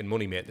 unless you're making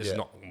money, mate, this is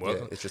not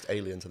working. Yeah, it's just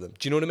alien to them.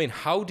 Do you know what I mean?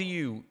 How do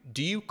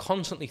you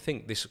constantly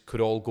think this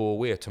could all go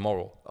away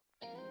tomorrow?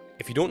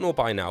 If you don't know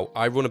by now,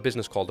 I run a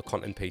business called The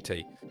Content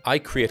PT. I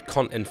create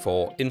content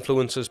for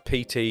influencers,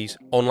 PTs,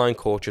 online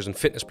coaches and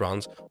fitness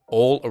brands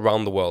all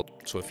around the world.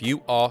 So if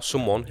you are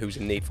someone who's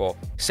in need for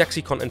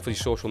sexy content for your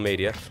social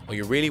media, or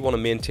you really want to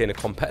maintain a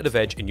competitive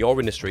edge in your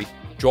industry,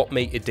 drop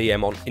me a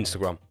DM on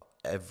Instagram.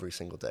 Every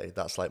single day.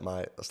 That's like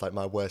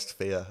my worst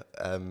fear.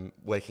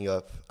 Waking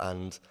up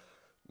and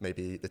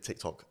maybe the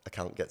TikTok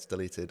account gets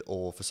deleted,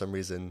 or for some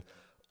reason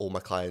all my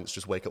clients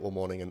just wake up one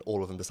morning and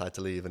all of them decide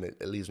to leave, and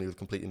it leaves me with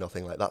completely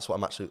nothing. Like, that's what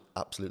I'm actually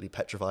absolutely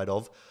petrified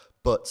of.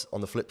 But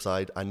on the flip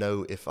side, I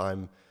know if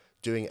I'm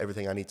doing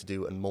everything I need to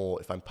do and more,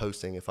 if I'm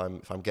posting, if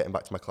I'm getting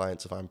back to my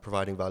clients, if I'm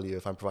providing value,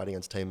 if I'm providing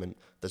entertainment,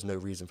 there's no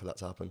reason for that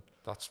to happen.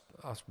 That's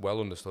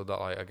well understood. That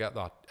I get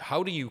that.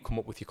 How do you come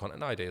up with your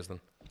content ideas then?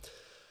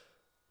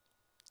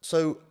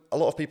 So a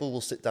lot of people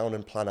will sit down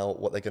and plan out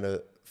what they're going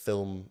to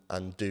film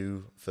and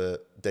do for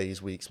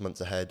days, weeks,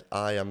 months ahead.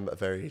 I am a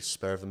very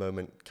spur of the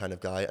moment kind of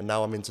guy. And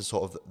now I'm into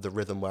sort of the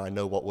rhythm where I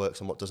know what works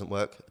and what doesn't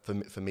work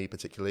for me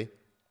particularly.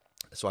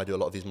 So I do a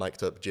lot of these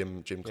mic'd up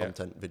gym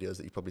content videos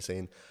that you've probably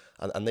seen.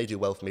 And they do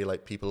well for me.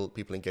 Like people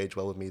engage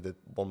well with me, the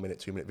 1 minute,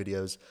 2 minute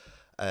videos.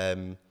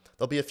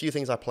 There'll be a few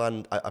things I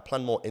planned. I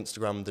plan more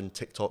Instagram than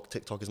TikTok.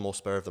 TikTok is more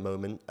spur of the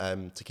moment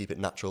to keep it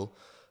natural.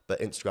 But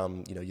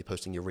Instagram, you know, you're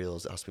posting your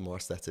reels, it has to be more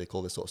aesthetic,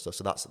 all this sort of stuff.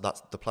 So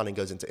that's the planning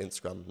goes into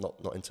Instagram,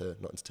 not into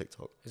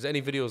TikTok. Is there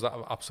any videos that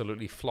have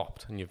absolutely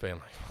flopped and you've been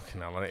like,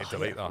 fucking hell, I need to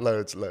delete that?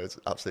 Loads,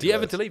 absolutely. Do you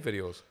ever delete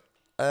videos?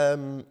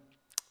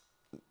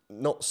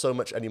 Not so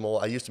much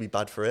anymore. I used to be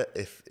bad for it.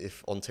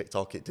 If on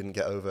TikTok it didn't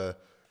get over,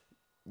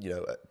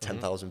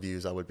 10,000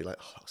 views, I would be like,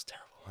 oh, that was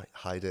terrible. Like,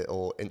 hide it.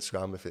 Or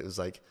Instagram, if it was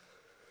like,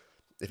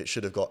 if it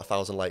should have got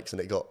 1,000 likes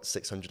and it got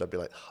 600, I'd be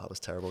like, oh, that was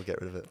terrible.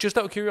 Get rid of it. Just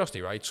out of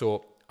curiosity, right?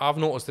 So I've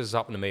noticed this has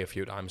happened to me a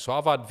few times. So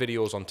I've had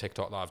videos on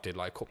TikTok that I've did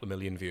like a couple of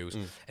million views.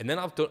 And then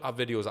I've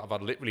videos that I've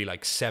had literally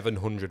like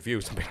 700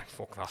 views. I've been like,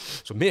 fuck that.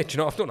 So mate, you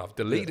know what I've done? I've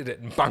deleted it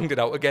and banged it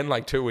out again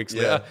like 2 weeks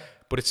later.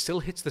 But it still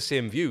hits the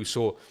same view.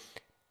 So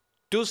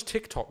does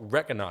TikTok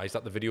recognize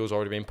that the video's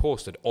already been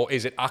posted? Or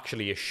is it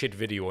actually a shit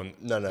video and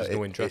there's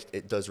no interest?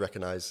 It does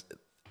recognize.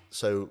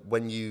 So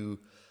when you...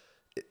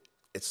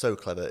 It's so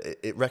clever.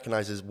 It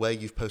recognizes where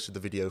you've posted the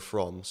video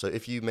from. So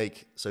if you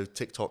so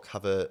TikTok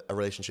have a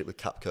relationship with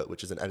CapCut,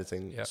 which is an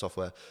editing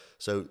software.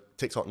 So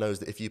TikTok knows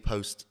that if you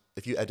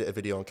edit a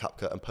video on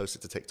CapCut and post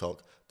it to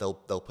TikTok, they'll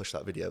push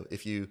that video.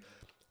 If you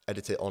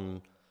edit it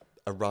on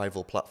a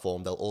rival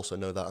platform, they'll also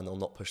know that and they'll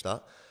not push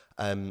that.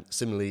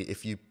 Similarly,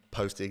 if you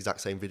post the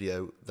exact same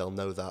video, they'll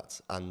know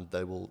that and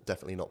they will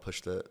definitely not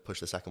push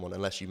the second one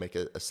unless you make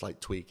a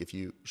slight tweak. If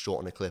you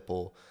shorten a clip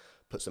or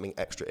put something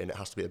extra in, it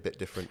has to be a bit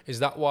different. Is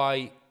that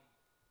why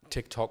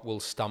TikTok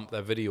will stamp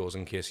their videos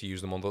in case you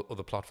use them on the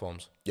other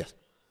platforms? Yes.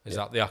 Is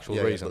that the actual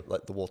reason? Yeah,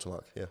 like the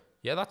watermark, yeah.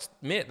 Yeah,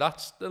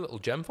 that's a little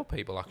gem for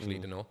people actually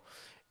to know.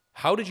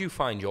 How did you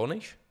find your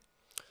niche?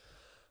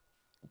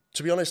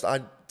 To be honest,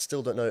 I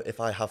still don't know if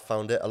I have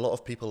found it. A lot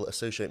of people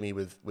associate me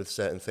with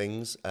certain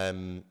things.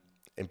 In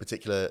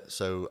particular,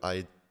 so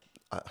I've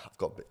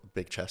got a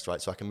big chest, right?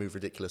 So I can move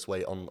ridiculous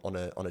weight on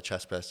a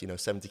chest press,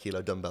 70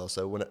 kilo dumbbell.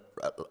 So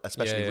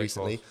especially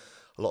recently,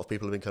 a lot of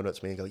people have been coming up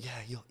to me and go,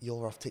 yeah,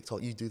 you're off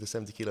TikTok. You do the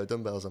 70 kilo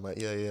dumbbells. I'm like,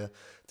 yeah.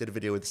 Did a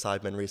video with the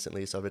Sidemen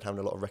recently. So I've been having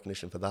a lot of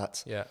recognition for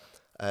that. Yeah.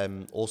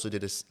 Also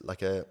did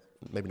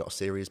maybe not a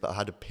series, but I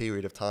had a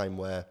period of time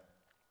where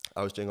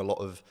I was doing a lot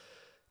of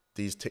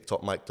these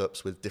TikTok mic'd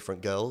ups with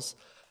different girls.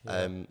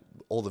 Yeah.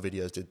 All the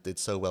videos did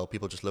so well.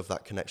 People just love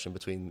that connection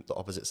between the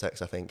opposite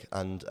sex, I think.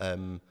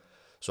 And,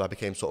 so I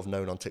became sort of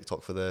known on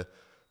TikTok for the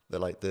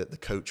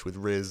coach with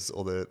Riz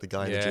or the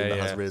guy in the gym that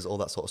has Riz, all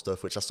that sort of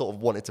stuff, which I sort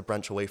of wanted to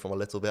branch away from a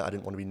little bit. I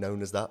didn't want to be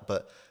known as that,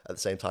 but at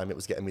the same time, it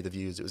was getting me the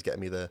views, it was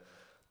getting me the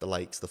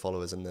likes, the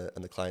followers, and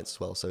the clients as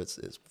well. So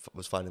it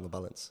was finding the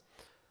balance.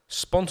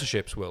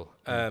 Sponsorships, Will.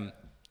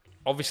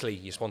 Obviously,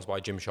 you're sponsored by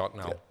Gymshark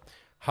now. Yeah.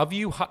 Have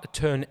you had to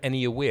turn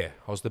any away?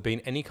 Has there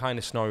been any kind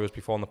of scenarios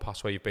before in the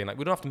past where you've been like,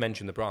 we don't have to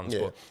mention the brands,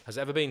 but has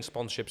there ever been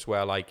sponsorships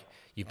where like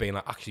you've been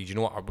like, actually, do you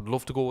know what? I would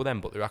love to go with them,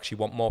 but they actually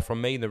want more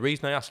from me. And the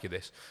reason I ask you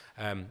this,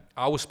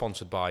 I was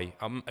sponsored by,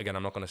 again,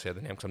 I'm not going to say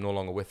the name because I'm no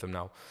longer with them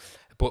now,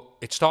 but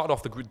it started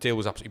off, the deal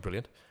was absolutely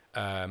brilliant.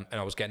 And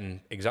I was getting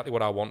exactly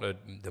what I wanted.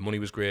 The money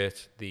was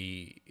great.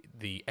 The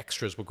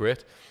extras were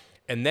great.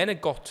 And then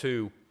it got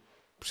to,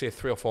 say,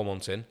 3 or 4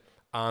 months in,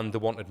 and they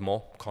wanted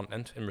more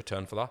content in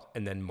return for that,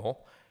 and then more.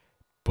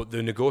 But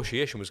the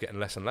negotiation was getting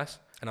less and less.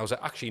 And I was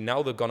like, actually,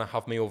 now they're going to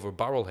have me over a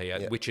barrel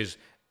here, which is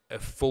a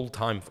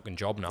full-time fucking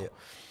job now. Yeah.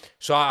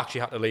 So I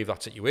actually had to leave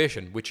that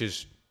situation, which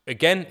is,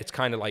 again, it's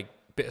kind of like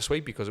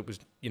bittersweet because it was,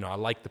 I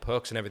like the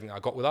perks and everything I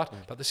got with that.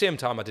 But at the same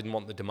time, I didn't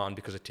want the demand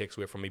because it takes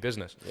away from my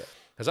business. Yeah.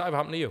 Has that ever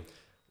happened to you?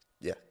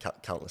 Yeah,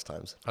 countless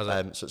times.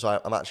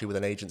 So I'm actually with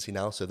an agency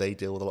now, so they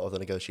deal with a lot of the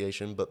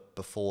negotiation. But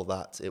before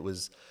that, it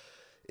was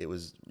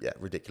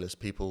ridiculous.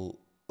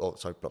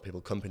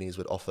 Companies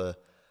would offer,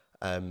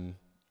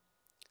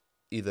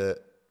 either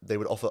they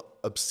would offer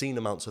obscene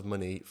amounts of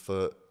money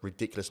for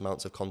ridiculous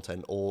amounts of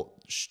content or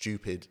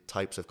stupid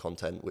types of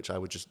content, which I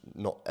would just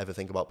not ever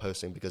think about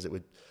posting because it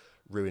would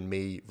ruin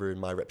me, ruin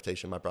my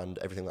reputation, my brand,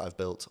 everything that I've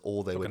built.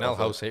 Or they would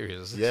offer, how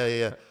serious?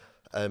 Yeah.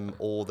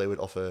 Or they would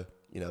offer,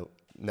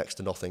 next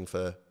to nothing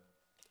for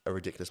a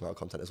ridiculous amount of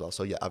content as well.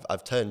 So yeah,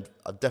 I've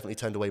definitely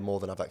turned away more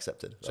than I've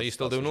accepted. So you're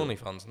still doing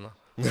OnlyFans and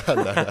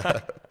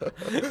that?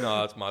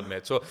 No, that's mad,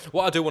 mate. So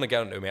what I do want to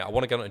get into, mate, I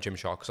want to get into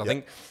Gymshark because I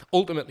think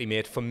ultimately,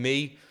 mate, for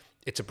me,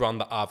 it's a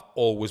brand that I've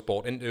always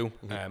bought into.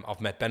 Mm-hmm.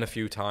 I've met Ben a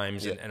few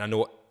times, and I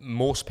know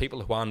most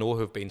people who I know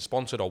who have been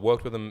sponsored or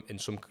worked with them in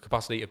some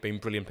capacity have been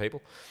brilliant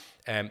people.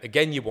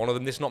 Again, you're one of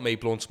them. This is not me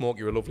blowing smoke.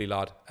 You're a lovely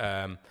lad.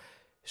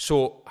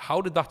 So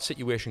how did that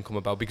situation come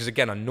about? Because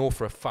again, I know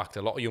for a fact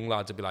a lot of young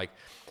lads would be like,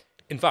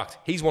 in fact,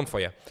 here's one for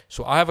you.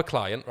 So I have a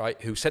client,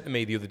 right, who said to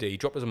me the other day, he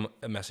dropped us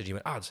a message, he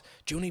went, "Ads,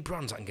 do you need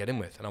brands I can get in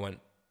with?" And I went,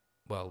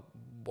 well,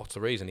 what's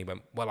the reason? He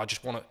went, well, I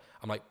just want to.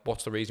 I'm like,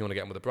 what's the reason you want to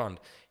get in with a brand?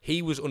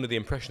 He was under the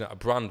impression that a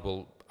brand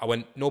will. I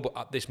went, no, but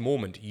at this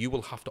moment, you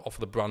will have to offer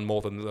the brand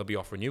more than they'll be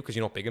offering you because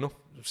you're not big enough.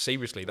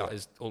 Seriously, that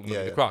is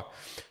ultimately the crack.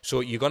 So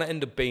you're going to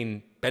end up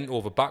being bent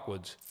over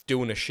backwards,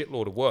 doing a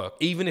shitload of work.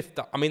 Even if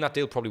that, I mean, that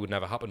deal probably would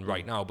never happen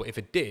right now, but if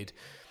it did,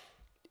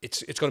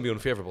 it's going to be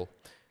unfavourable.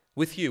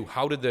 With you,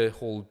 how did the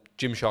whole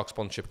Gymshark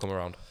sponsorship come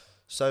around?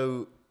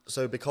 So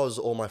because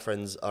all my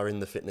friends are in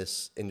the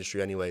fitness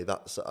industry anyway,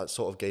 that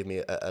sort of gave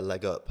me a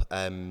leg up.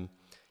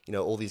 You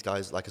know, all these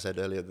guys, like I said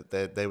earlier,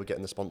 they were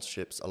getting the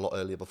sponsorships a lot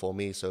earlier before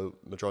me. So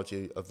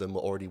majority of them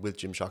were already with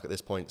Gymshark at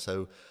this point.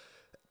 So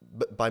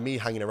by me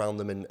hanging around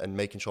them and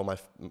making sure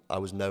I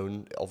was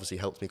known, obviously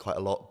helped me quite a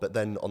lot. But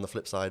then on the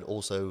flip side,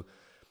 also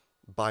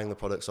buying the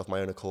products off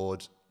my own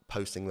accord,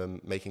 posting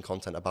them, making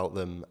content about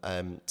them,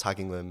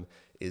 tagging them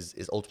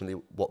is ultimately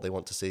what they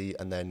want to see.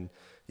 And then,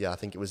 I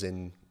think it was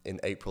in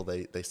April,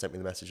 they sent me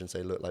the message and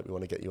say, look, like we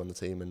want to get you on the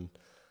team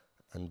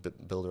and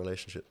build a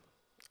relationship.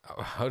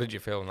 How did you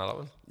feel on that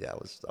one? Yeah, I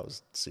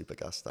was super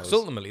gassed. Because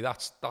ultimately,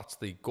 that's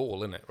the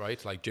goal, isn't it?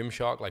 Right? Like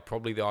Gymshark, like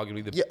probably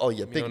arguably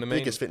the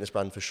biggest fitness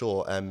brand for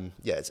sure.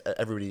 It's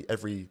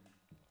every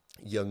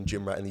young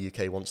gym rat in the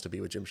UK wants to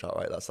be with Gymshark,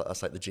 right?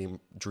 That's like the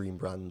dream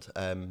brand.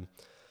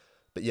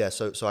 But yeah,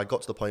 so I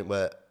got to the point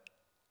where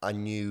I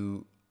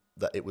knew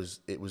that it was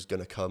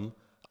going to come.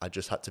 I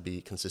just had to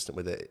be consistent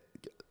with it.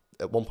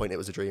 At one point it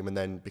was a dream, and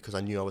then because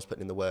I knew I was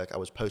putting in the work, I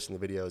was posting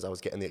the videos, I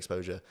was getting the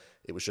exposure.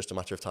 It was just a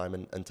matter of time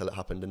until it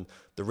happened. And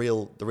the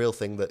real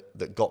thing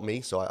that got me,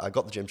 so I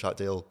got the Gymshark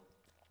deal,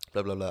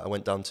 blah blah blah. I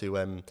went down to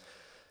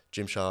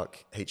Gymshark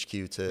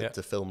HQ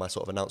to film my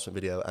sort of announcement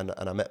video, and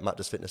I met Matt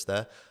Does Fitness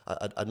there.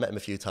 I'd met him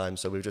a few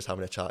times, so we were just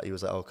having a chat. He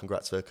was like, "Oh,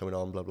 congrats for coming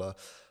on," blah blah.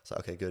 So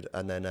okay, good.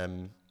 And then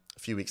a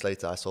few weeks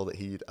later, I saw that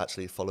he'd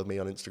actually followed me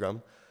on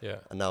Instagram. Yeah.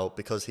 And now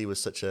because he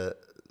was such a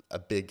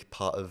big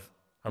part of,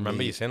 I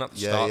remember you saying at the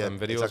start of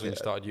videos when you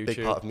started YouTube.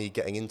 Big part of me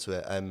getting into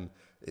it.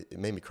 It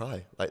made me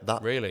cry. Like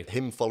that. Really?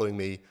 Him following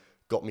me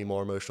got me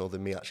more emotional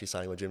than me actually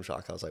signing with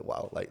Gymshark. I was like,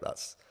 wow, like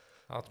that's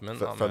meant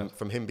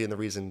from him being the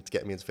reason to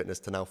get me into fitness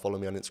to now follow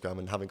me on Instagram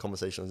and having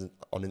conversations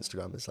on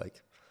Instagram is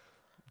like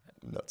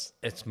nuts.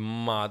 It's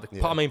mad.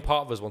 Yeah.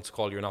 Part of us wants to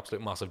call you an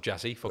absolute massive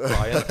Jesse for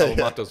crying. Oh,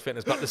 Matt Does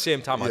Fitness. But at the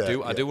same time,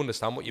 I do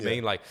understand what you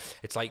mean. Like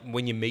it's like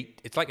when you meet,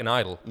 it's like an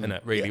idol, isn't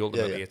it? Really,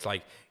 ultimately, it's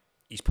like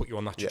he's put you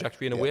on that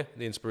trajectory in a way,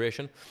 the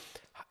inspiration.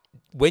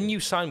 When you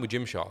signed with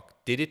Gymshark,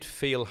 did it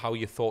feel how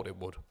you thought it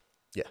would?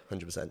 Yeah,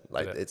 100%.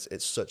 Like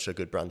it's such a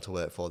good brand to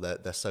work for.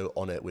 They're so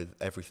on it with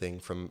everything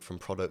from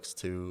products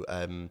to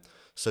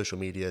social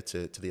media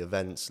to the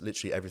events,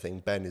 literally everything.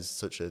 Ben is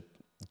such a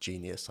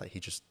genius. Like he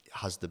just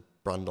has the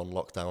brand on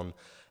lockdown.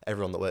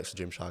 Everyone that works for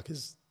Gymshark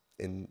is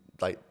in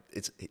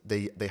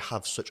they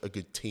have such a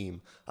good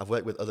team. I've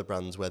worked with other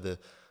brands where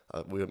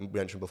we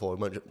mentioned before,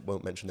 we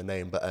won't mention the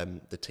name, but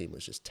the team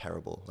was just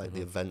terrible. Like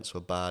the events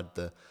were bad,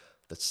 the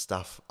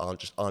staff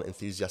aren't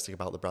enthusiastic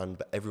about the brand,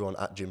 but everyone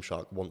at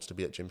Gymshark wants to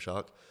be at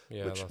Gymshark,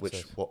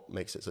 which what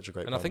makes it such a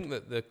great brand. And I think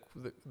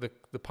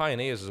that the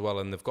pioneers as well,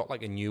 and they've got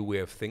like a new way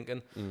of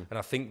thinking, and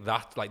I think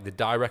that like the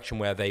direction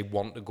where they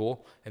want to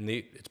go, and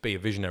it's be a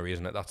visionary,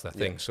 isn't it? That's their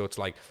thing. So it's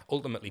like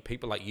ultimately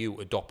people like you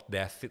adopt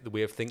the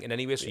way of thinking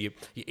anyway, so your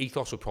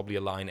ethos will probably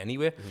align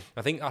anyway.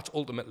 I think that's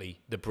ultimately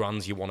the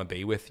brands you want to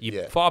be with.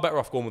 You're far better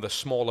off going with a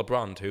smaller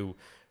brand who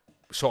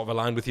sort of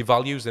align with your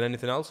values than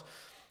anything else.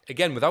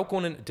 Again, without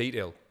going into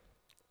detail,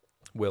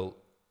 Will,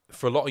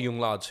 for a lot of young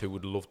lads who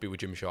would love to be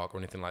with Gymshark or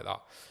anything like that,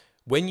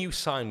 when you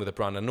sign with a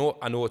brand, I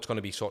know it's going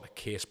to be sort of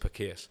case per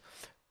case,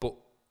 but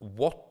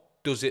what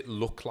does it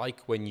look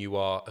like when you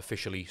are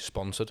officially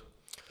sponsored?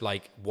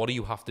 Like, what do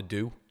you have to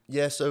do?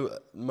 Yeah, so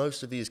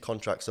most of these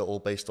contracts are all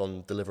based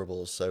on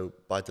deliverables. So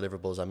by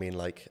deliverables, I mean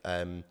like,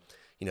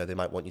 they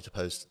might want you to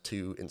post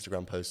 2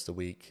 Instagram posts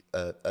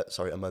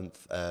a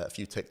month, a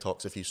few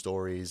TikToks, a few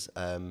stories.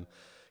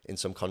 In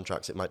some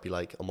contracts, it might be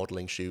like a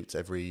modeling shoot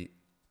every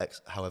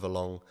X however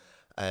long,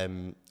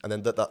 and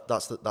then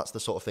that's the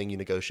sort of thing you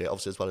negotiate.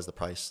 Obviously, as well as the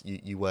price,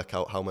 you work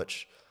out how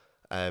much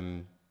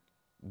one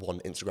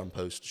Instagram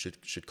post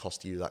should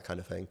cost you, that kind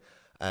of thing,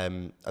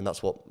 and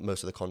that's what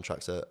most of the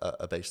contracts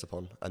are based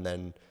upon. And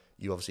then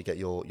you obviously get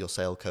your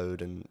sale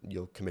code and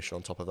your commission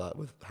on top of that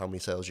with how many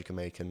sales you can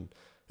make, and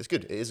it's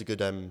good. It is a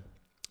good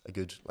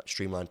like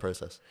streamlined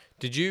process.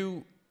 Did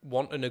you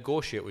want to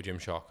negotiate with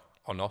Gymshark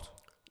or not?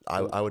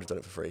 I would have done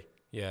it for free.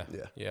 Yeah.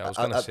 I was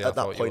going to say at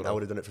that point I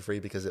would have done it for free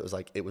because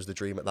it was the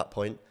dream at that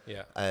point.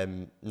 Yeah.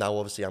 Now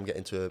obviously I'm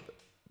getting to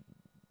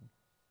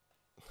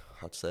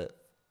a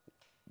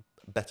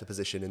better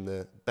position in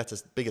the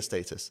bigger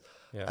status.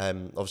 Yeah.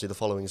 Obviously the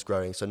following is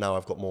growing, so now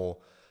I've got more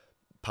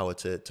power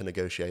to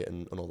negotiate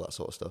and all that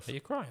sort of stuff. Are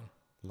you crying?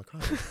 Am I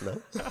crying?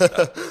 No.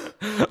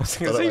 I was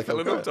going to say,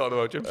 filling up talking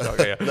about Gymshark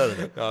here.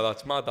 No,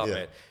 that's mad,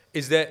 mate.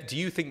 Do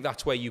you think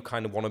that's where you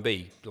kind of want to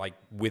be, like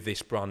with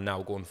this brand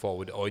now going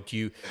forward, or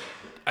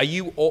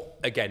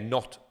again,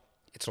 not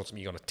it's not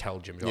something you're going to tell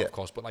Gymshark, of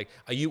course, but like,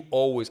 are you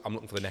always, I'm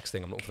looking for the next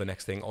thing, I'm looking for the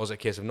next thing? Or is it a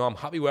case of, no, I'm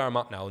happy where I'm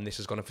at now and this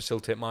is going to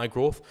facilitate my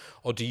growth?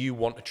 Or do you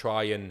want to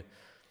try and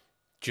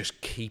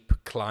just keep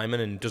climbing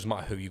and it doesn't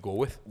matter who you go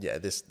with? Yeah,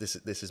 this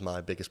is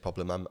my biggest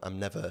problem. I'm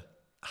never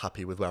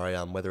happy with where I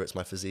am, whether it's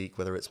my physique,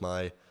 whether it's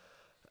my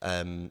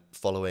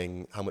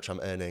following, how much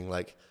I'm earning.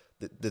 Like,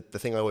 the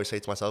thing I always say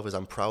to myself is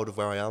I'm proud of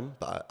where I am,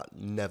 but I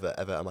never,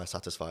 ever am I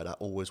satisfied. I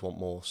always want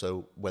more.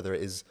 So whether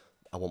it is,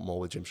 I want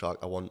more with Gymshark,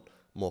 I want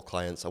more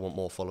clients, I want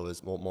more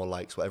followers, more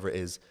likes, whatever it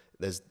is,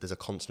 there's a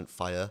constant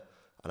fire,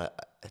 and I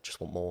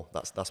just want more.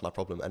 That's my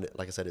problem. And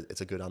like I said,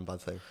 it's a good and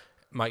bad thing.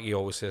 Mikey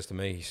always says to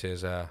me, he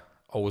says,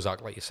 always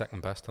act like you're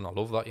second best, and I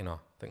love that, you know.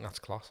 I think that's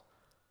class.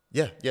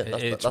 Yeah.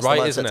 It's that's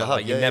right, isn't it?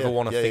 Like, you never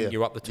want to think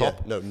you're at the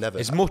top. Yeah, no, never.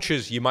 As much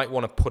as you might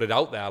want to put it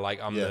out there,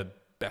 like, I'm the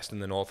best in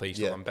the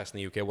Northeast, or I'm best in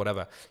the UK,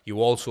 whatever,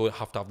 you also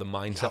have to have the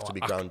mindset to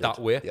be grounded that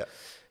way. Yeah.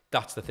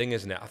 That's the thing,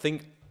 isn't it? I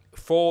think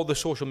for the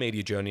social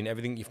media journey and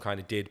everything you've kind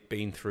of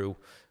been through,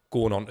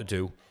 going on to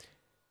do,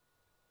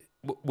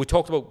 we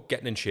talked about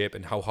getting in shape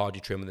and how hard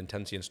you train with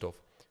intensity and stuff.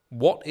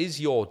 What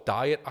is your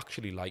diet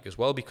actually like as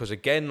well? Because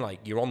again, like,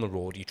 you're on the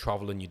road, you're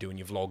traveling, you're doing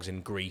your vlogs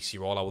in Greece,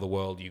 you're all over the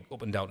world, you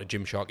up and down to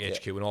Gymshark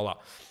HQ and all that.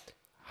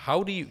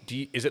 How do you,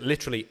 is it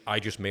literally, I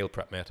just meal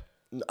prep, mate?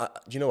 Do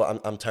you know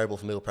what? I'm terrible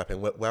for meal prepping.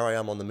 Where I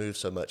am on the move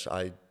so much,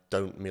 I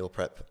don't meal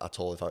prep at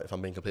all. If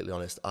I'm being completely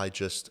honest, I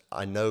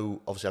know.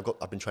 Obviously,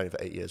 I've been training for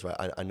 8 years,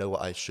 right? I know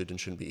what I should and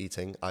shouldn't be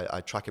eating. I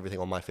track everything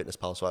on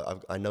MyFitnessPal,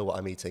 so I know what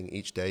I'm eating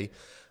each day.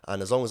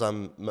 And as long as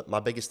my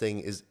biggest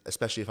thing is,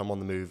 especially if I'm on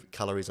the move,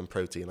 calories and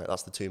protein. Like,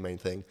 that's the two main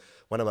thing.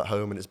 When I'm at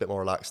home and it's a bit more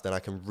relaxed, then I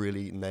can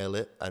really nail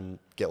it and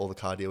get all the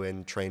cardio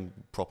in, train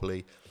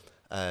properly.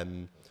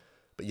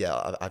 But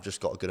yeah, I've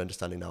just got a good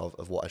understanding now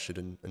of what I should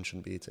and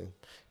shouldn't be eating.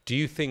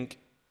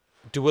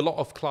 Do a lot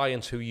of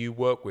clients who you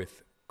work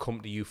with come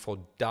to you for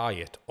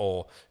diet,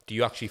 or do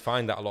you actually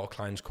find that a lot of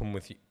clients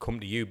come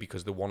to you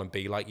because they want to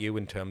be like you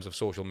in terms of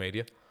social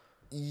media?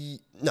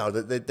 No,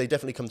 they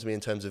definitely come to me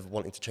in terms of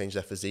wanting to change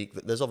their physique.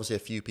 There's obviously a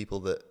few people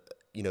that,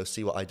 you know,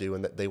 see what I do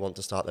and that they want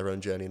to start their own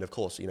journey. And of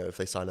course, you know, if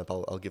they sign up,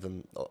 I'll give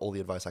them all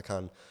the advice I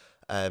can.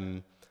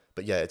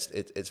 But yeah,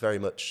 it's very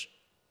much,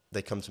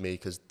 they come to me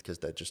because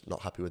they're just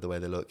not happy with the way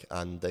they look,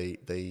 and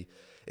they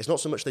it's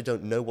not so much they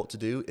don't know what to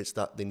do, it's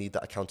that they need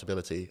that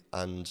accountability,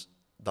 and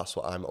that's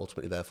what I'm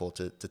ultimately there for,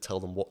 to tell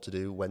them what to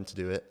do, when to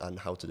do it, and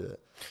how to do it.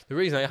 The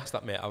reason I asked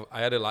that, mate,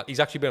 I had a lad, he's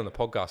actually been on the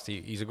podcast,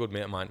 he's a good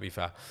mate of mine, to be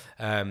fair,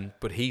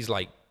 but he's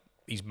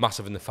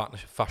massive in the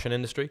fashion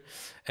industry,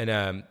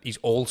 and he's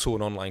also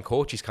an online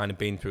coach. He's kind of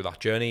been through that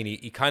journey, and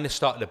he kind of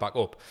started it back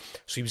up.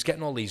 So he was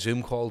getting all these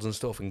Zoom calls and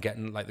stuff, and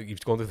getting, like, he was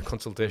going through the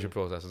consultation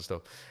process and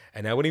stuff.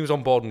 And when he was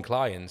onboarding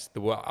clients, they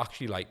were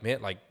actually like,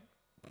 mate, like,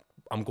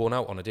 I'm going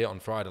out on a date on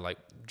Friday, like,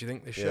 do you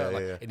think this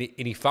shirt? Yeah.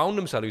 And he found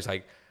himself, he was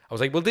like, I was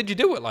like, well, did you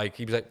do it? Like,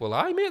 he was like, well,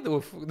 mate, there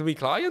were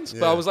clients.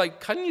 Yeah. But I was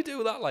like, can you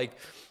do that? Like,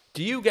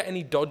 do you get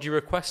any dodgy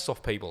requests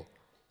off people?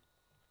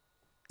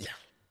 Yeah.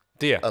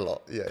 Do you? A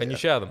lot, yeah. Can you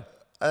share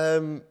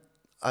them?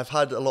 I've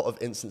had a lot of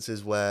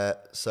instances where,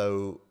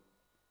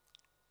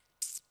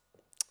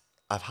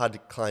 I've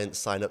had clients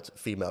sign up,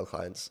 female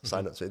clients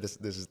sign up to me. This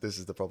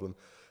is the problem.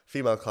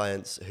 Female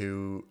clients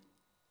who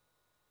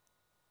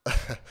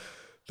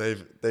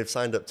they've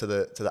signed up to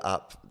the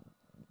app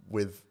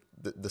with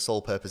the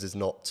sole purpose is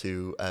not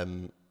to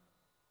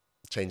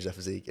change their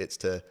physique. It's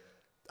to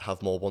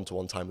have more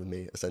one-to-one time with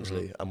me,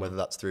 essentially. And whether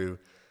that's through,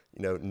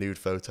 you know, nude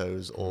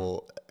photos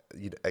or,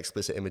 you know,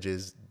 explicit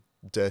images,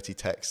 dirty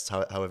texts,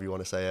 however you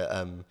want to say it.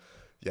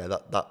 Yeah,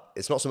 that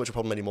it's not so much a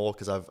problem anymore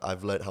because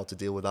I've learned how to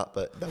deal with that.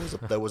 But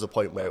there was a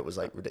point where it was,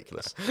 like,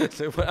 ridiculous.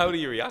 So how do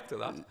you react to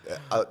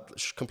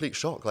that? Complete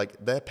shock. Like,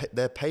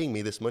 they're paying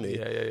me this money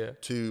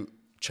to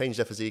change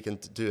their physique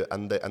and to do it,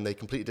 and they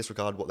completely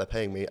disregard what they're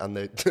paying me, and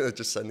they're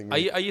just sending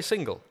me. Are you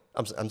single?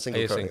 I'm single.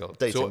 Are you single?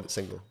 Dating,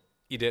 single.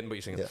 You're dating, but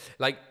you're single. Yeah.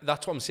 Like,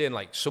 that's what I'm saying.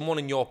 Like, someone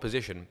in your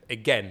position,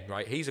 again,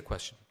 right? Here's a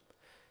question.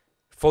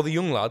 For the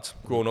young lads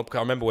growing up, 'cause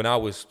I remember when I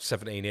was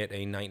 17,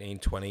 18, 19,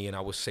 20, and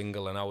I was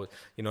single, and I was,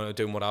 you know,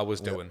 doing what I was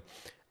doing.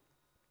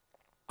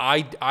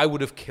 I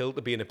would have killed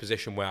to be in a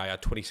position where I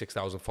had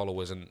 26,000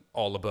 followers and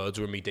all the birds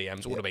were in me DMs.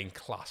 It would have been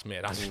class,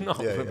 mate. That's not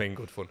would have been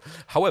good fun.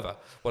 However,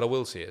 what I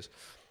will say is,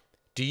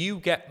 do you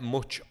get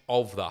much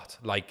of that?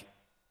 Like,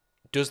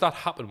 does that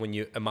happen when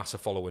you amass a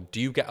following? Do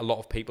you get a lot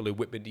of people who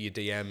whip into your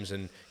DMs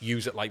and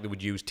use it like they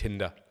would use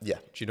Tinder? Yeah.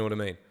 Do you know what I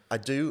mean? I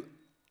do.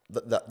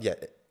 Yeah,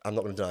 I'm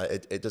not going to deny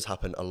it. It does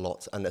happen a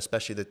lot. And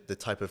especially the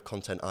type of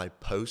content I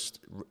post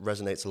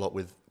resonates a lot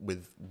with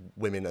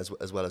women as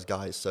well as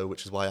guys. So,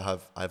 which is why I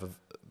have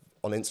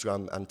on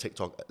Instagram and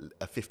TikTok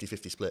a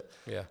 50-50 split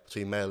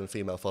between male and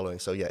female following.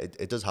 So yeah,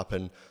 it does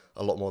happen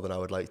a lot more than I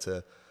would like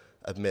to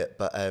admit.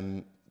 But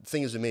the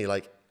thing is with me,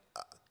 like,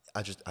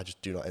 I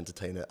just do not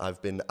entertain it.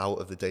 I've been out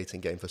of the dating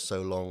game for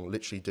so long,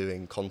 literally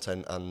doing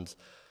content, and,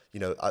 you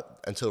know,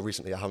 until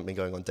recently I haven't been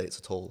going on dates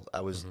at all. I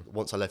was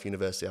once I left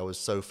university, I was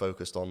so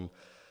focused on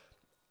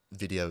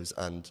videos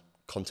and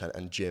content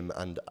and gym,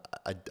 and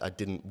I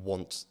didn't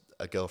want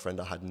a girlfriend.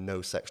 I had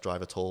no sex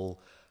drive at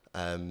all.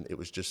 It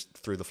was just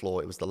through the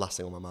floor. It was the last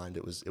thing on my mind.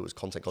 It was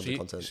content.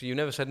 So you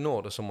never said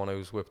no to someone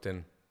who's whipped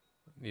in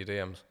your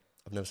DMs?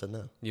 I've never said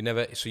no. You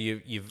never. So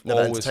you've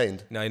never always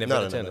entertained. No, you never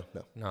entertained.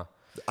 No.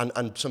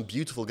 And some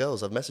beautiful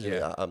girls have messaged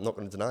me. I'm not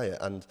going to deny it.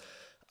 And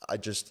I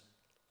just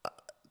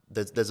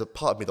there's a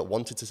part of me that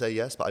wanted to say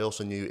yes, but I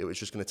also knew it was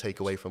just going to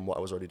take away from what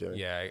I was already doing.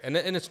 Yeah, and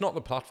it's not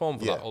the platform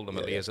for that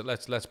ultimately, is it?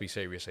 Let's be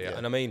serious here. Yeah.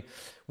 And I mean,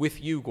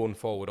 with you going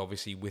forward,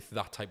 obviously with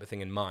that type of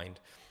thing in mind,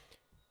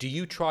 do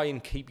you try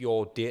and keep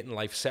your dating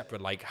life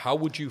separate? Like, how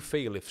would you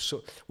feel if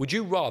would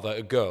you rather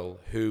a girl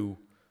who,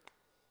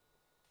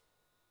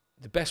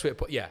 the best way to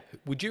put,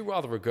 would you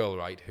rather a girl,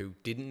 right, who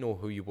didn't know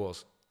who you were,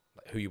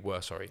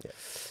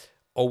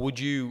 or would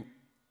you,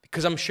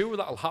 because I'm sure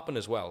that'll happen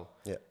as well.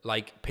 Yeah.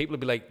 Like, people will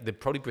be like, they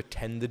probably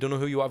pretend they don't know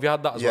who you are. Have you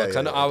had that as well? Because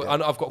I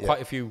know I've got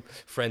quite a few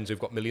friends who've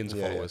got millions of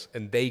followers,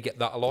 and they get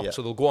that a lot.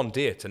 So they'll go on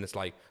dates, and it's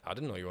like, I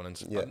didn't know you were on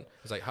Instagram. Yeah.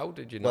 It's like, how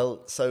did you know?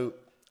 Well, so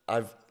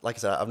like I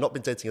said, I've not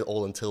been dating at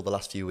all until the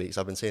last few weeks.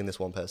 I've been seeing this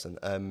one person.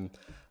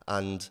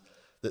 And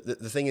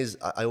the thing is,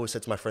 I always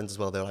said to my friends as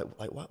well, they're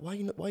like why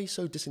are you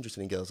so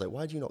disinterested in girls? Like,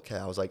 why do you not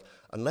care? I was like,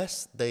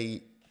 unless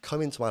they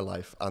come into my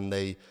life and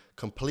they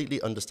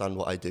completely understand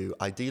what I do,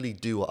 ideally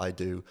do what I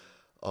do,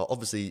 are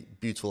obviously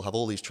beautiful, have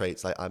all these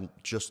traits, I'm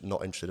just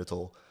not interested at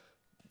all.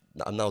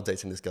 I'm now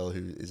dating this girl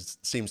who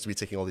seems to be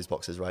ticking all these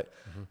boxes, right?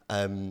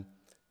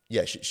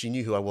 Mm-hmm. She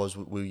knew who I was.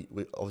 We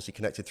obviously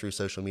connected through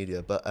social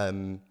media, but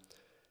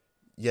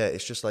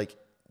it's just like,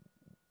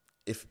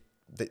 if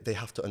they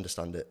have to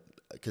understand it,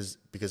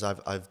 because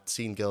I've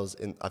seen girls,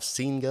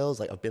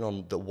 like, I've been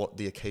on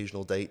the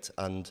occasional date,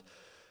 and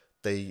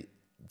they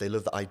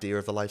love the idea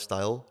of the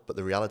lifestyle, but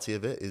the reality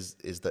of it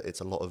is that it's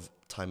a lot of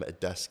time at a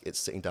desk. It's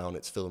sitting down,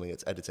 it's filming,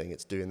 it's editing,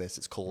 it's doing this,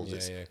 it's calls.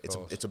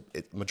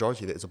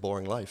 Majority of it is a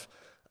boring life.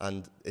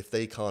 And if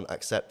they can't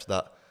accept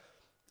that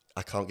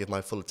I can't give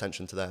my full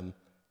attention to them,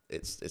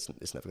 it's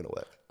never going to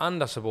work.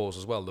 And I suppose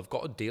as well, they've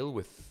got to deal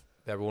with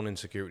their own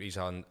insecurities,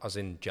 and as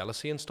in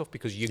jealousy and stuff,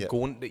 because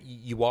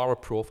you are a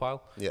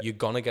profile. Yeah. You're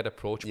going to get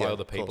approached by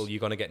other people. You're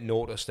going to get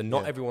noticed, and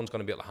not everyone's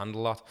going to be able to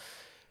handle that.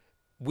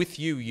 With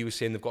you were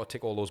saying they've got to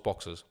tick all those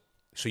boxes.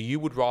 So you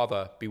would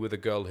rather be with a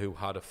girl who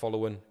had a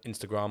following,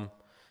 Instagram,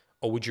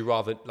 or would you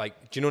rather,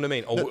 like, do you know what I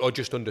mean? Or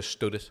just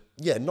understood it?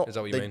 Yeah, is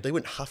that what you mean? They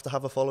wouldn't have to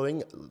have a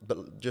following,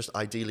 but just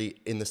ideally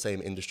in the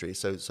same industry.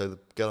 So the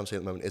girl I'm seeing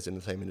at the moment is in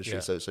the same industry.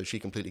 Yeah. So she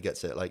completely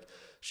gets it. Like,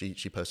 she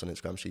posts on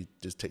Instagram, she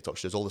does TikTok,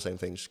 she does all the same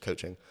things,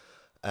 coaching.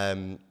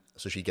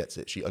 So she gets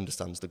it. She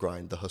understands the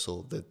grind, the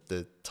hustle,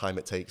 the time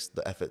it takes,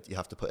 the effort you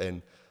have to put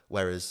in.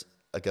 Whereas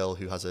a girl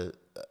who has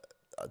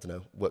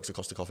works at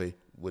Costa Coffee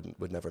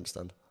would never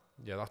understand.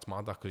 Yeah, that's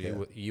mad, that,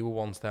 because you were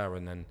once there,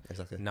 and then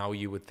now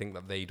you would think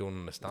that they don't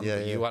understand.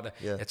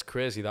 It's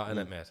crazy, that, isn't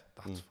it, mate?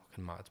 That's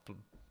fucking mad.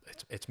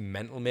 It's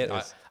mental, mate.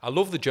 I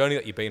love the journey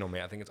that you've been on,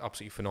 mate. I think it's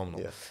absolutely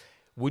phenomenal. Yeah.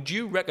 Would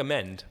you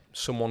recommend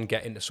someone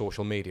get into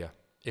social media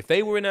if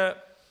they were in a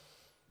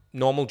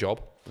normal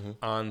job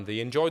and they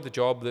enjoyed the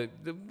job,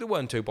 they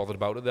weren't too bothered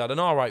about it, they had an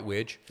all right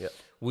wage? Yeah.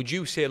 Would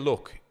you say,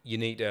 look, you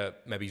need to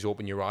maybe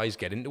open your eyes,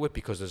 get into it,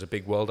 because there's a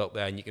big world out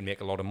there and you can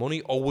make a lot of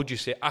money? Or would you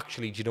say,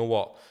 actually, do you know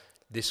what?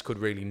 This could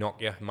really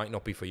knock you. It might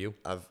not be for you.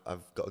 I've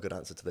got a good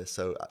answer to this.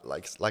 So,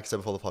 like I said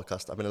before the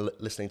podcast, I've been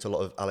listening to a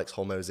lot of Alex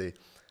Hormozy,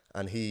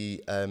 and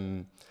he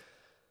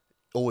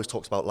always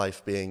talks about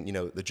life being,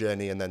 the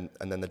journey and then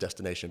the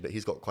destination. But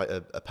he's got quite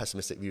a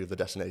pessimistic view of the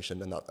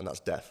destination, and that's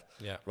death.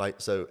 Yeah.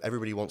 Right. So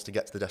everybody wants to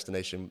get to the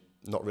destination,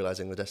 not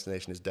realizing the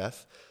destination is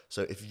death.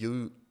 So if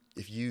you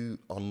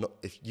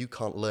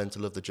can't learn to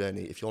love the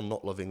journey, if you're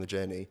not loving the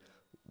journey,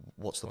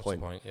 what's the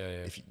point?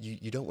 Yeah. If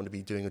you don't want to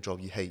be doing a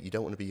job you hate, you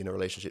don't want to be in a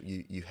relationship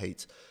you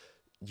hate,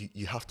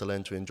 you have to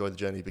learn to enjoy the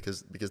journey,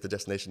 because the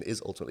destination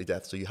is ultimately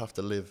death. So you have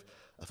to live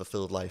a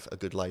fulfilled life, a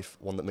good life,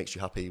 one that makes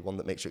you happy, one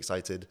that makes you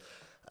excited,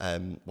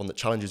 one that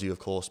challenges you, of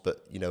course,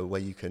 but where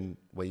you can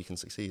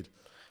succeed.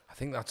 I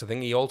think that's the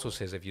thing. He also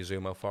says if you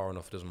zoom out far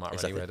enough, it doesn't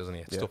matter anyway, doesn't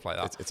he? Stuff like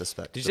that. It's a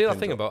spec. Did you say that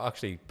thing about,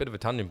 actually, bit of a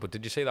tangent, but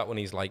did you say that when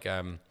he's like,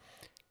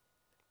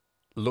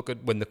 look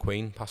at when the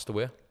Queen passed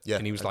away,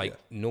 and he was like,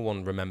 no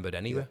one remembered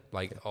anyway,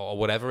 or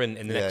whatever, in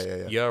the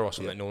next year or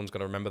something, no one's going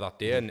to remember that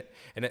day, and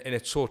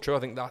it's so true. I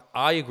think that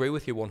I agree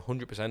with you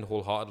 100%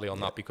 wholeheartedly on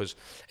that, because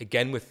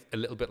again, with a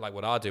little bit like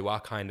what I do, I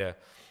kind of,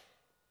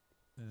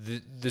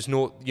 there's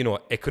no,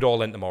 it could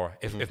all end tomorrow.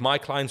 If my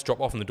clients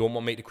drop off and they don't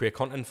want me to create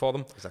content for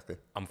them,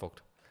 I'm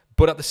fucked.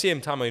 But at the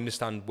same time, I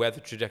understand where the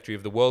trajectory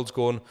of the world's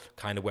going,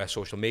 kind of where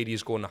social media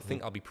is going. I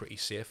think I'll be pretty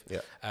safe,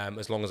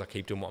 as long as I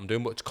keep doing what I'm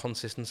doing. But it's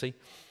consistency.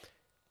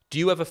 Do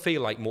you ever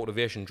feel like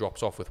motivation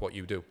drops off with what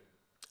you do?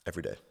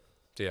 Every day.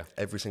 Yeah.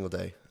 Every single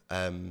day.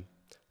 And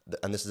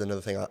this is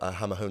another thing I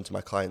hammer home to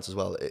my clients as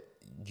well.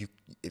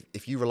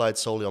 If you relied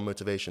solely on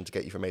motivation to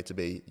get you from A to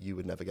B, you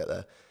would never get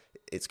there.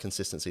 It's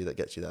consistency that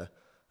gets you there.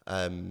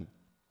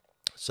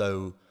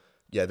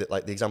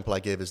 The example I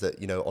give is that,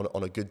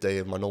 on a good day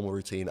of my normal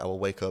routine, I will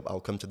wake up,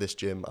 I'll come to this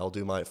gym, I'll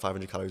do my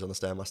 500 calories on the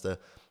Stairmaster,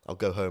 I'll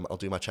go home, I'll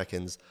do my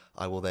check-ins,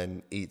 I will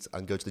then eat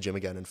and go to the gym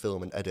again and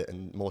film and edit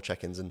and more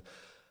check-ins, and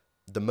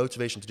the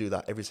motivation to do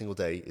that every single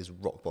day is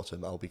rock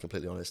bottom, I'll be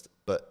completely honest.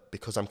 But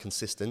because I'm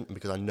consistent and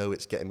because I know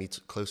it's getting me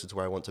closer to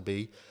where I want to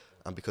be,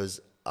 and because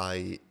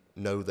I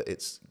know that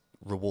it's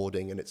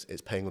rewarding and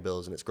it's paying the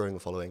bills and it's growing the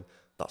following,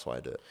 that's why I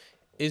do it.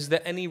 Is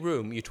there any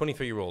room, you're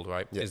 23-year-old,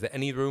 right? Yeah. Is there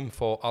any room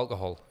for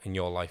alcohol in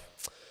your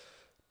life?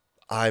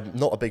 I'm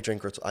not a big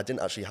drinker at all. I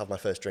didn't actually have my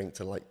first drink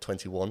till like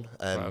 21.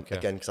 Okay.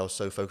 Again, because I was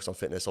so focused on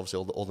fitness, obviously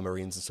all the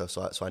Marines and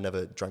stuff. So I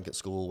never drank at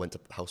school, went to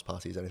house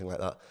parties, anything like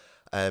that.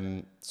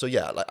 So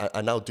yeah, like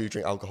I now do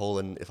drink alcohol,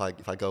 and if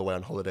I go away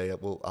on holiday,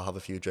 I'll have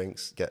a few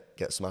drinks,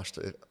 get smashed,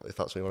 if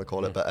that's what you want to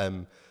call it. But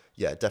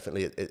yeah,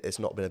 definitely, it's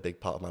not been a big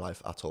part of my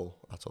life at all.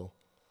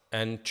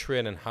 And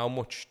training, how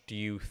much do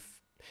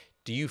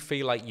you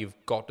feel like you've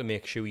got to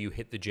make sure you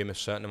hit the gym a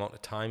certain amount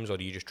of times, or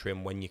do you just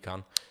train when you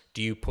can?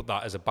 Do you put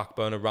that as a back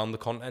burner around the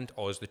content,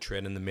 or is the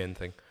training the main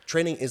thing?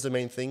 Training is the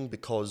main thing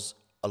because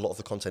a lot of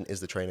the content is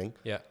the training.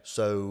 Yeah.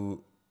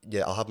 So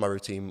yeah, I'll have my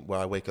routine where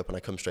I wake up and I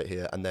come straight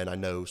here, and then I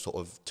know sort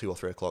of 2 or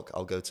 3 o'clock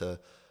I'll go to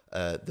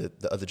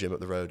the other gym up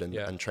the road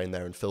and train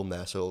there and film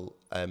there. So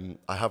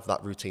I have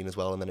that routine as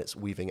well, and then it's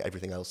weaving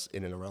everything else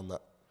in and around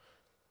that.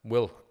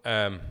 Will,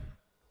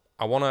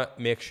 I want to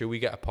make sure we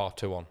get a part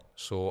 2 on.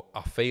 So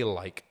I feel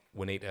like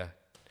we need to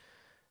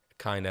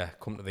kind of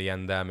come to the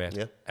end there, mate.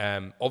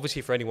 Yeah.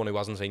 Obviously, for anyone who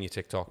hasn't seen your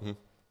TikTok,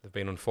 they've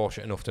been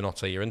unfortunate enough to not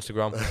see your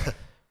Instagram.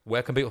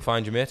 Where can people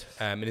find you, mate?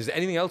 And is there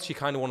anything else you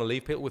kind of want to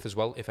leave people with as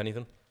well, if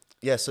anything?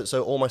 Yeah,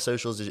 so all my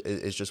socials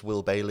is just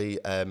Will Bailey.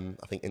 I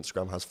think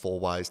Instagram has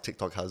 4 Ys,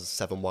 TikTok has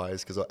 7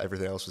 Ys because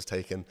everything else was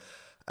taken.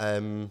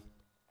 Anything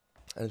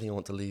I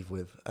want to leave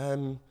with?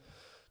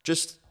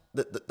 Just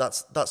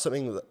that's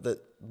something that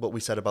what we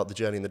said about the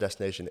journey and the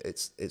destination.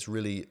 It's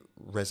really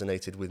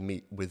resonated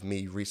with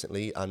me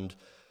recently, and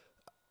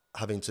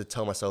having to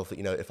tell myself that,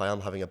 if I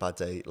am having a bad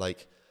day,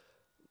 like,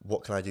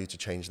 what can I do to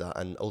change that?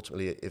 And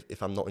ultimately,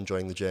 if I'm not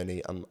enjoying the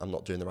journey, I'm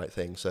not doing the right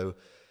thing. So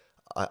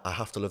I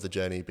have to love the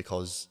journey,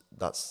 because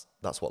that's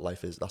what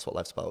life is. That's what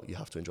life's about. You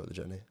have to enjoy the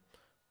journey.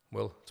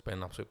 Will, it's been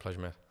an absolute pleasure,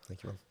 mate.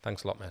 Thank you, man.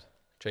 Thanks a lot, mate.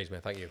 Cheers,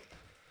 mate. Thank you.